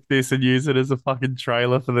audio clip this and use it as a fucking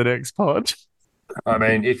trailer for the next pod. I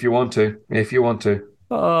mean, if you want to.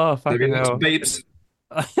 Oh, There'll be fucking lots of hell.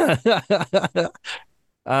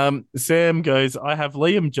 beeps. Sam goes, I have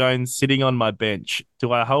Liam Jones sitting on my bench.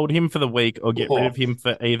 Do I hold him for the week or get rid of him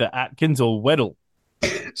for either Atkins or Weddle?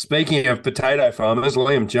 Speaking of potato farmers,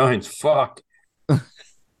 Liam Jones, fuck.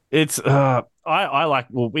 It's I like,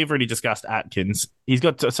 well, we've already discussed Atkins.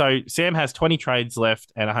 So Sam has 20 trades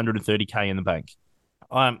left and 130k in the bank.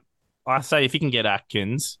 I say if you can get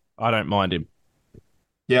Atkins, I don't mind him.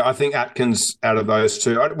 Yeah, I think Atkins out of those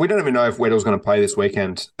two. We don't even know if Weddle's going to play this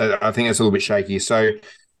weekend. I think it's a little bit shaky. So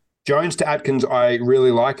Jones to Atkins, I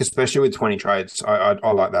really like, especially with 20 trades.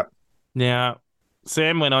 I like that. Now,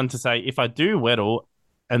 Sam went on to say, if I do Weddle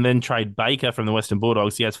and then trade Baker from the Western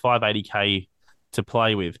Bulldogs, he has 580k to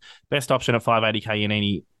play with. Best option at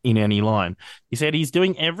 580k in any line. He said he's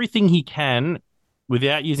doing everything he can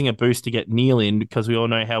without using a boost to get Neil in because we all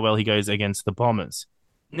know how well he goes against the Bombers.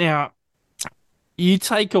 Now, you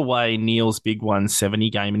take away Neil's big 170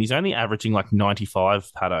 game and he's only averaging like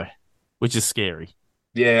 95, Pato, which is scary.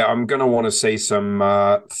 Yeah, I'm going to want to see some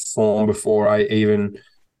form before I even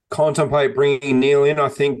contemplate bringing Neil in. I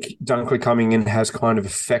think Dunkley coming in has kind of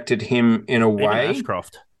affected him in a way.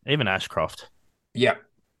 Even Ashcroft. Yeah.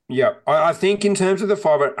 Yeah. I think in terms of the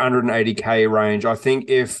 580k range, I think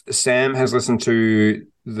if Sam has listened to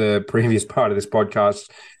the previous part of this podcast,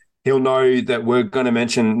 he'll know that we're going to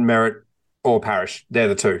mention Merritt or Parish. They're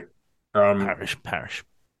the two. Parish.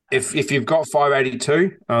 If you've got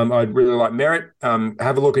 582, I'd really like Merritt.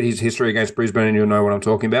 Have a look at his history against Brisbane and you'll know what I'm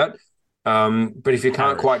talking about. But if you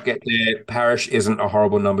can't quite get there, Parish isn't a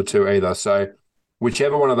horrible number two either. So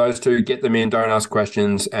whichever one of those two, get them in, don't ask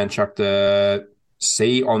questions, and chuck the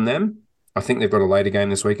C on them. I think they've got a later game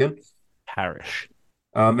this weekend. Parish.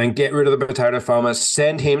 And get rid of the potato farmer.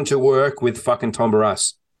 Send him to work with fucking Tom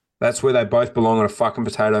Barras. That's where they both belong, on a fucking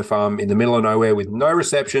potato farm in the middle of nowhere with no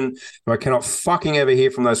reception. So I cannot fucking ever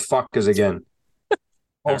hear from those fuckers again.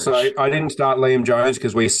 Also, I didn't start Liam Jones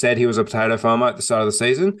because we said he was a potato farmer at the start of the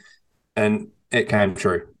season, and it came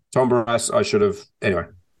true. Tom Barras, I should have. Anyway.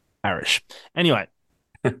 Parish. Anyway,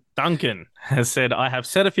 Duncan has said, I have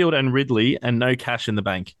Setterfield and Ridley and no cash in the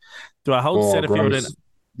bank. Do I hold Setterfield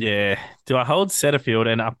Do I hold Setterfield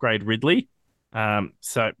and upgrade Ridley?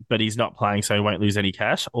 But he's not playing, so he won't lose any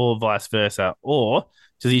cash, or vice versa. Or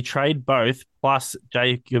does he trade both plus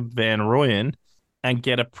Jacob Van Rooyen and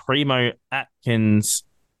get a primo Atkins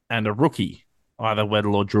and a rookie, either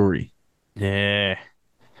Weddle or Drury? Yeah.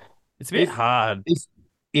 It's a bit hard.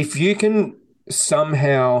 If you can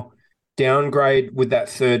somehow downgrade with that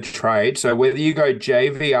third trade, so whether you go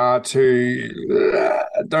JVR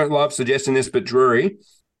to, don't love suggesting this, but Drury,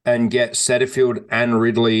 and get Setterfield and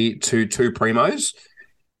Ridley to two primos,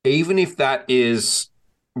 even if that is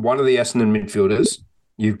one of the Essendon midfielders,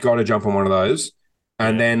 you've got to jump on one of those.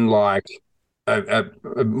 And then like a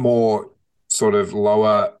more sort of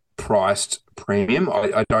lower priced premium,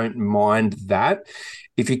 I don't mind that.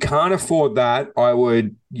 If you can't afford that, I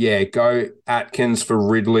would, go Atkins for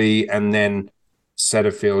Ridley and then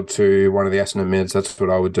Setterfield to one of the Essendon mids. That's what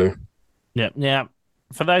I would do. Yeah. Now,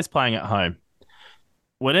 for those playing at home,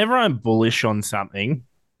 whenever I'm bullish on something,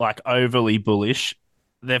 like overly bullish,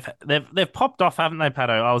 they've popped off, haven't they, Pato?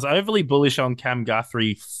 I was overly bullish on Cam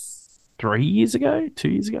Guthrie 2 years ago.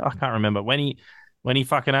 I can't remember when he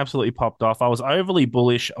fucking absolutely popped off. I was overly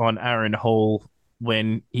bullish on Aaron Hall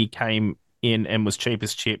when he came in and was cheap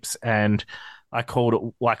as chips, and I called it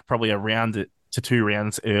like probably a round to 2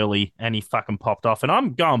 rounds early, and he fucking popped off. And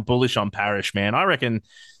I'm going bullish on Parish, man. I reckon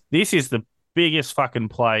this is the biggest fucking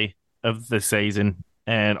play of the season,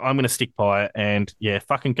 and I'm going to stick by it. And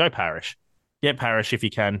fucking go Parish. Get Parish if you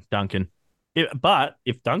can, Duncan. But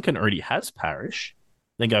if Duncan already has Parish,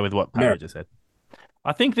 then go with what Pato just said.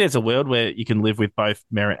 I think there's a world where you can live with both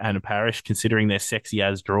Merritt and Parish, considering their sexy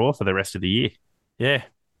as draw for the rest of the year. Yeah.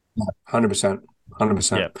 100%.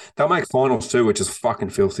 100%. Yep. They'll make finals too, which is fucking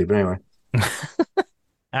filthy. But anyway.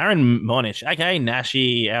 Aaron Monish, aka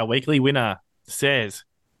Nashi, our weekly winner, says,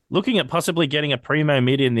 looking at possibly getting a primo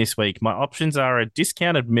mid in this week. My options are a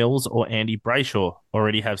discounted Mills or Andy Brayshaw.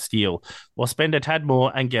 Already have Steele. Or spend a tad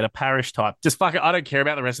more and get a Parish type. Just fuck it. I don't care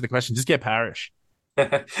about the rest of the question. Just get Parish.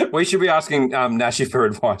 We should be asking Nashi for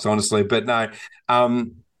advice, honestly. But no,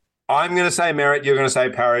 I'm going to say Merritt. You're going to say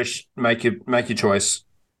Parish. Make your choice.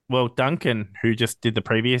 Well, Duncan, who just did the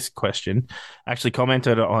previous question, actually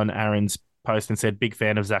commented on Aaron's post and said, big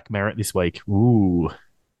fan of Zach Merritt this week. Ooh.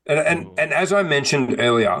 And as I mentioned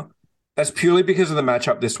earlier, that's purely because of the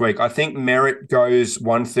matchup this week. I think Merritt goes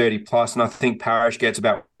 130 plus, and I think Parish gets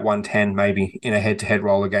about 110 maybe in a head-to-head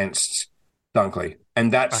roll against Dunkley.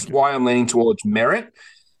 And that's why I'm leaning towards Merritt.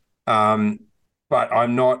 but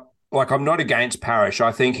I'm not against Parish.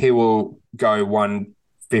 I think he will go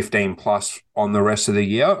 115 plus on the rest of the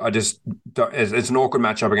year. I just it's an awkward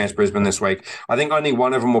matchup against Brisbane this week. I think only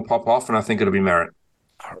one of them will pop off, and I think it'll be Merritt.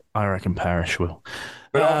 I reckon Parish will.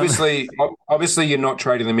 But obviously, you're not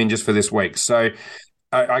trading them in just for this week. So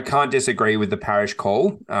I can't disagree with the Parish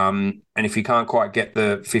call. And if you can't quite get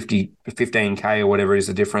the 15K or whatever is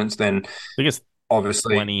the difference, then I guess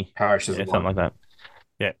obviously 20, Parish is something like that.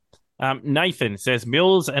 Yeah. Nathan says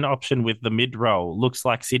Mills an option with the mid roll. Looks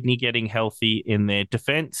like Sydney getting healthy in their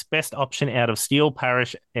defence. Best option out of Steele,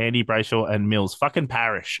 Parish, Andy Brayshaw, and Mills. Fucking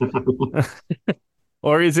Parish.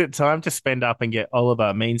 Or is it time to spend up and get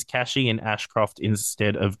Oliver? Means cashing in Ashcroft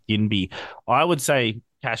instead of Ginby. I would say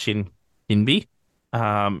cash in Ginby.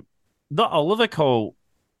 The Oliver call,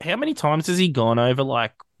 how many times has he gone over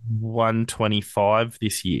like 125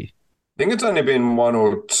 this year? I think it's only been one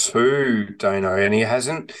or two, Dano, and he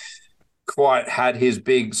hasn't quite had his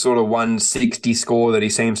big sort of 160 score that he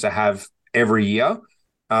seems to have every year.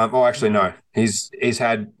 Actually, no. He's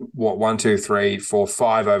had, 1, 2, 3, 4,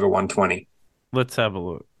 5 over 120. Let's have a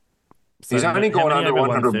look. So he's only gone under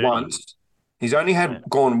 100 once. He's only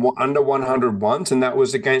gone under 100 once, and that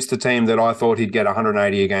was against the team that I thought he'd get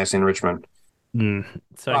 180 against in Richmond.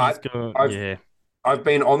 So I've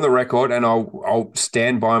been on the record, and I'll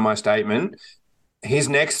stand by my statement. His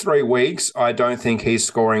next 3 weeks, I don't think he's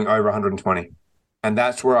scoring over 120, and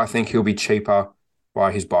that's where I think he'll be cheaper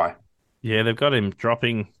by his buy. Yeah, they've got him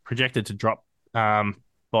projected to drop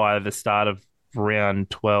by the start of round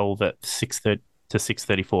 12 at 630 to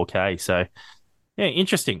 634K. So, yeah,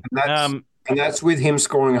 interesting. And that's with him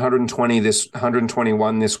scoring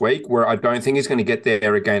 121 this week, where I don't think he's going to get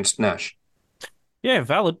there against Nash. Yeah,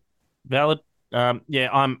 valid. I'm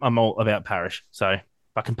all about Parish. So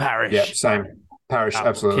fucking Parish. Yeah, same. Parish,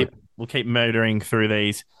 absolutely. We'll keep motoring through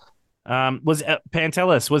these. Was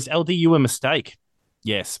Pantelis, was LDU a mistake?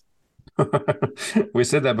 Yes. We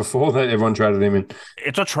said that before that everyone traded him in.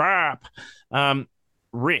 It's a trap.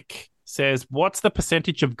 Rick says, what's the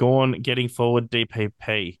percentage of Gawn getting forward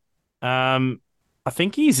DPP? I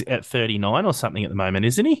think he's at 39 or something at the moment,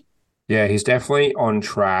 isn't he? Yeah, he's definitely on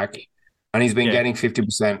track. And he's been getting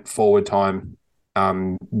 50% forward time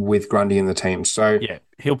with Grundy in the team. So yeah,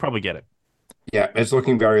 he'll probably get it. Yeah, it's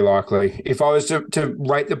looking very likely. If I was to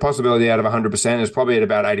rate the possibility out of 100%, it's probably at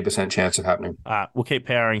about 80% chance of happening. We'll keep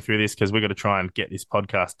powering through this because we've got to try and get this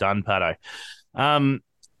podcast done, Pato.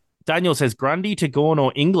 Daniel says, Grundy to Gawn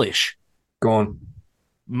or English? Gawn.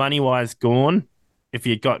 Money-wise, Gawn. If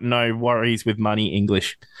you've got no worries with money,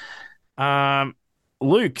 English.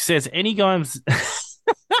 Luke says, any guys...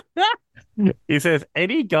 He says,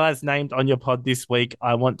 any guys named on your pod this week,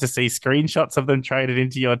 I want to see screenshots of them traded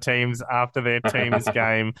into your teams after their team's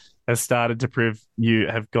game has started to prove you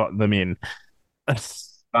have got them in.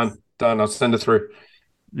 Done. I'll send it through.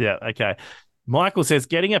 Yeah, okay. Michael says,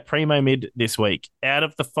 getting a primo mid this week. Out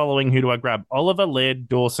of the following, who do I grab? Oliver, Laird,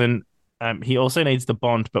 Dawson. He also needs the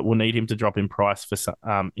Bond, but we'll need him to drop in price for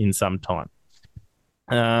in some time.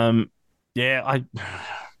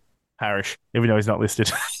 Parish, even though he's not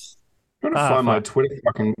listed. I'm trying to find my Twitter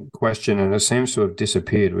fucking question, and it seems to have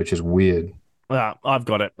disappeared, which is weird. I've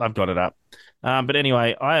got it up. But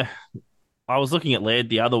anyway, I was looking at Laird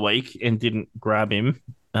the other week and didn't grab him.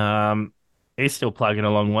 He's still plugging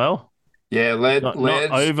along well. Yeah, Laird's not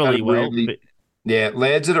overly well.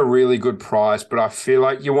 Laird's at a really good price, but I feel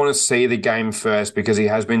like you want to see the game first because he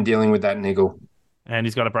has been dealing with that niggle. And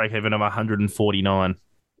he's got a break even of 149.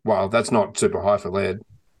 Well, that's not super high for Laird.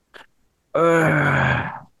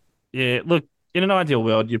 Yeah, look, in an ideal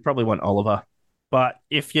world, you'd probably want Oliver. But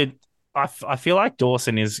I feel like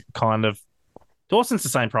Dawson is Dawson's the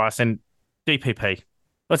same price and DPP.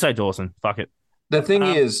 Let's say Dawson. Fuck it. The thing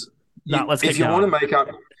is, if you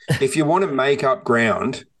want to make up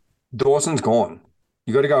ground, Dawson's gone.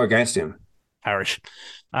 You got to go against him. Parish.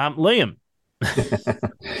 Liam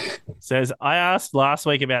says, I asked last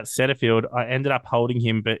week about Setterfield. I ended up holding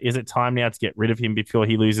him, but is it time now to get rid of him before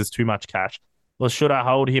he loses too much cash? Or should I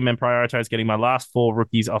hold him and prioritize getting my last 4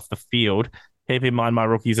 rookies off the field? Keep in mind my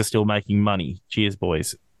rookies are still making money. Cheers,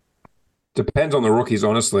 boys. Depends on the rookies,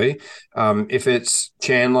 honestly. If it's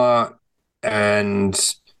Chandler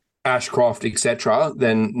and Ashcroft, etc.,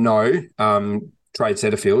 then no, trade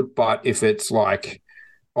Setterfield. But if it's like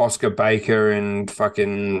Oscar Baker and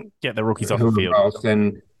fucking get the rookies off the field,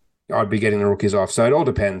 then I'd be getting the rookies off. So it all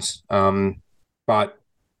depends. But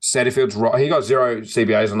Setterfield's right. He got 0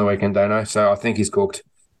 CBAs on the weekend, Dano, so I think he's cooked.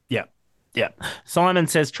 Yeah. Simon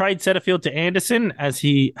says trade Setterfield to Anderson as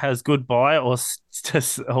he has good buy, or to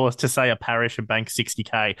say a Parish and bank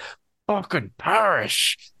 60K. Fucking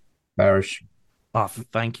Parish. Oh,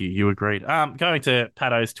 thank you. You agreed. Going to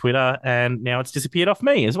Pato's Twitter, and now it's disappeared off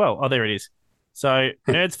me as well. Oh, there it is. So,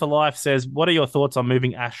 Nerds for Life says, "What are your thoughts on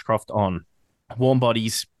moving Ashcroft on warm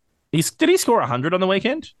bodies? Did he score 100 on the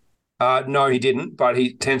weekend? No, he didn't, but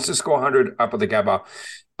he tends to score 100 up at the Gabba.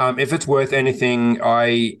 If it's worth anything,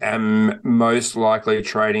 I am most likely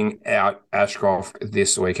trading out Ashcroft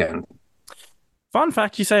this weekend. Fun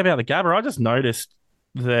fact you say about the Gabba. I just noticed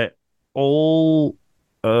that all.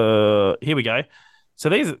 Here we go. So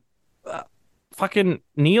these fucking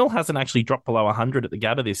Neil hasn't actually dropped below 100 at the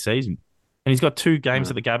Gabba this season, and he's got 2 games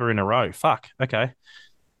at the Gabba in a row. Fuck. Okay.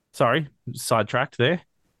 Sorry, sidetracked there.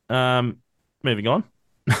 Moving on.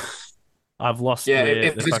 I've lost. Yeah, where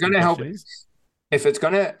if the it's fucking going to help, question is. if it's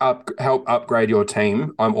going to help upgrade your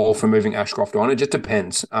team, I'm all for moving Ashcroft on. It just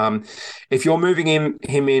depends. If you're moving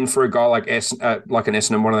him in for a guy like like an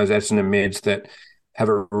Essendon, one of those Essendon mids that have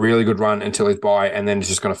a really good run until his bye, and then it's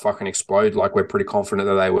just going to fucking explode, like we're pretty confident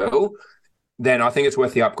that they will, then I think it's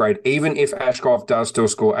worth the upgrade, even if Ashcroft does still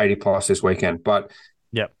score 80 plus this weekend. But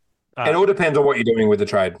Yep. it all depends on what you're doing with the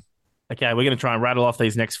trade. Okay, we're going to try and rattle off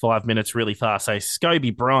these next 5 minutes really fast. So,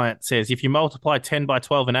 Scobie Bryant says, if you multiply 10 by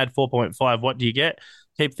 12 and add 4.5, what do you get?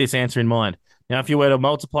 Keep this answer in mind. Now, if you were to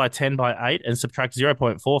multiply 10 by 8 and subtract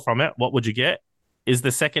 0.4 from it, what would you get? Is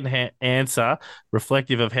the second answer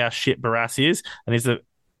reflective of how shit Barras is? And is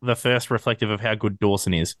the first reflective of how good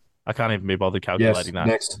Dawson is? I can't even be bothered calculating that.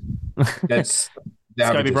 Next. That's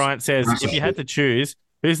Scobie Bryant says, if you had to choose,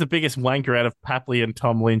 who's the biggest wanker out of Papley and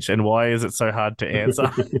Tom Lynch, and why is it so hard to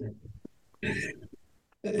answer?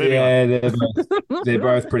 Yeah, they're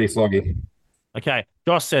both pretty floggy. Okay.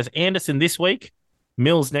 Josh says Anderson this week,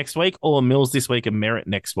 Mills next week, or Mills this week and Merritt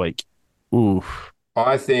next week. Ooh.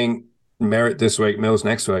 I think Merritt this week, Mills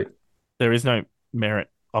next week. There is no Merritt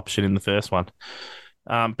option in the first one.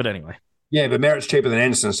 But anyway. Yeah, but Merritt's cheaper than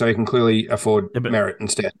Anderson, so he can clearly afford Yeah, but- Merritt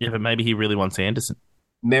instead. Yeah, but maybe he really wants Anderson.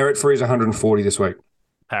 Merritt for his 140 this week.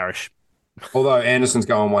 Parish. Although Anderson's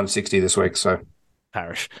going 160 this week, so.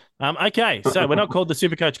 Parish. Okay, so we're not called the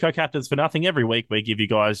Supercoach co-captains for nothing. Every week we give you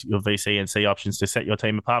guys your VC and C options to set your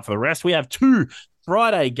team apart for the rest. We have 2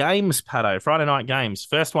 Friday games, Pato, Friday night games.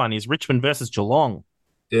 First one is Richmond versus Geelong.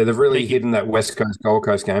 Yeah, they've really hidden that West Coast, Gold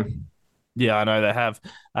Coast game. Yeah, I know they have.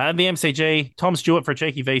 The MCG, Tom Stewart for a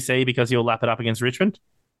cheeky VC because he'll lap it up against Richmond.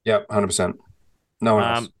 Yep, 100%. No one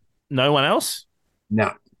else. No one else?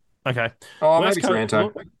 No. Okay. Oh, West maybe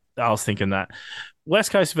Taranto. I was thinking that.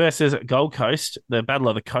 West Coast versus Gold Coast, the Battle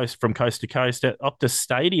of the Coast from coast to coast at Optus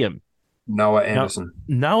Stadium. Noah Anderson.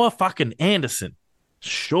 Noah fucking Anderson.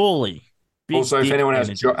 Surely. Big Also, if dick anyone has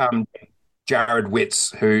energy. Jared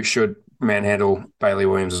Witts, who should manhandle Bailey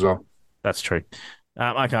Williams as well. That's true.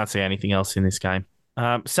 I can't see anything else in this game.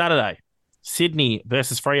 Saturday, Sydney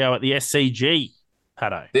versus Freo at the SCG.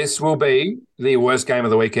 Pato. This will be the worst game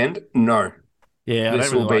of the weekend. No. Yeah, This I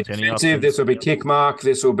don't will really be like any defensive. options. This will be kick mark.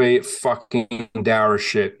 This will be fucking dour as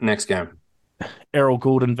shit. Next game. Errol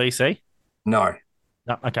Goulden VC. No.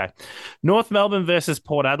 No, okay. North Melbourne versus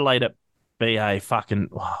Port Adelaide at BA fucking,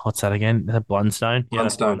 what's that again? Blundstone? Yeah,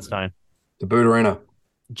 that's Blundstone. Blundstone. The Boot Arena.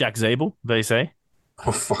 Jack Zeeble, VC.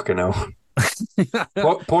 Oh, fucking hell.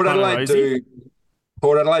 Port Adelaide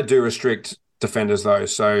Rosie? do restrict defenders, though.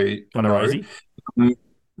 So, Connor no. Rosie.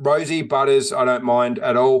 Rosie, Butters, I don't mind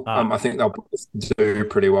at all. I think they'll do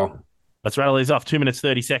pretty well. Let's rattle these off. 2 minutes,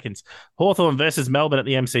 30 seconds. Hawthorn versus Melbourne at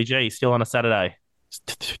the MCG, still on a Saturday.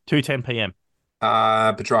 2:10 p.m.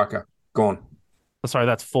 Petrarca, gone. Sorry,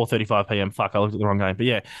 that's 4:35 p.m. Fuck, I looked at the wrong game. But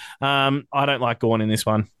yeah, I don't like Gorn in this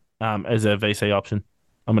one as a VC option.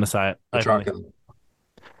 I'm going to say it. Petrarca.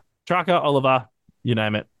 Petrarca, Oliver, you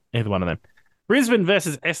name it. Either one of them. Brisbane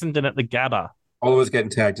versus Essendon at the Gabba. Oliver's getting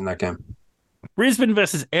tagged in that game. Brisbane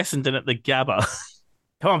versus Essendon at the Gabba.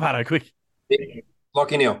 Come on, Pato, quick.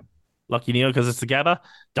 Lockie Neal. Lucky Neil because it's the Gabba.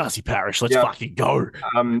 Darcy Parish, let's Yep. fucking go.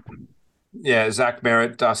 Yeah, Zach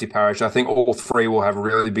Merritt, Darcy Parish. I think all 3 will have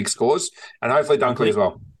really big scores, and hopefully Dunkley as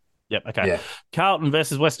well. Yep, okay. Yeah. Carlton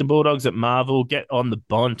versus Western Bulldogs at Marvel. Get on the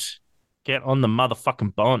bont. Get on the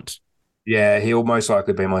motherfucking bont. Yeah, he'll most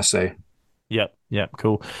likely be my C. Yep,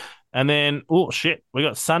 cool. And then, oh, shit, we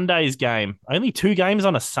got Sunday's game. Only 2 games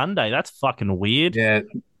on a Sunday. That's fucking weird. Yeah,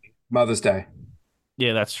 Mother's Day.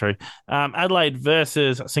 Yeah, that's true. Adelaide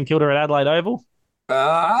versus St Kilda at Adelaide Oval.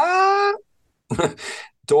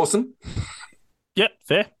 Dawson. Yep,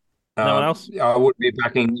 fair. No one else? I would be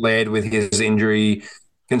backing Laird with his injury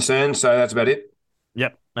concerns, so that's about it.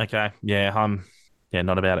 Yep, okay. Yeah,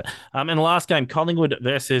 not about it. And the last game, Collingwood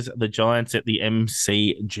versus the Giants at the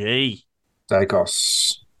MCG.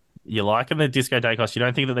 Dacos. You liking the Disco Dacos? You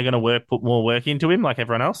don't think that they're going to put more work into him like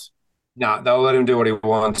everyone else? No, they'll let him do what he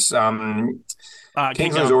wants.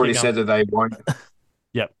 Kingsland's already said that they won't.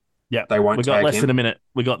 Yep. They won't. We got tag less him. than a minute.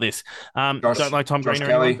 We got this. Don't like Tom Josh Green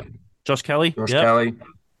or Kelly. anyone? Josh Kelly. Josh Yep. Kelly.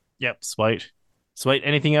 Yep. Sweet.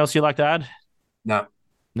 Anything else you'd like to add? No.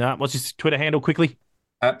 No. What's his Twitter handle quickly?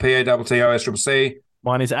 At PATTOSCC.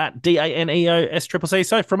 Mine is at DANEOSCCC.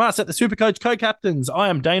 So from us at the Supercoach Co-Captains, I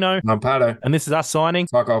am Dano. I'm Pato. And this is us signing.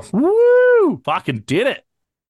 Fuck off. Woo! Fucking did it.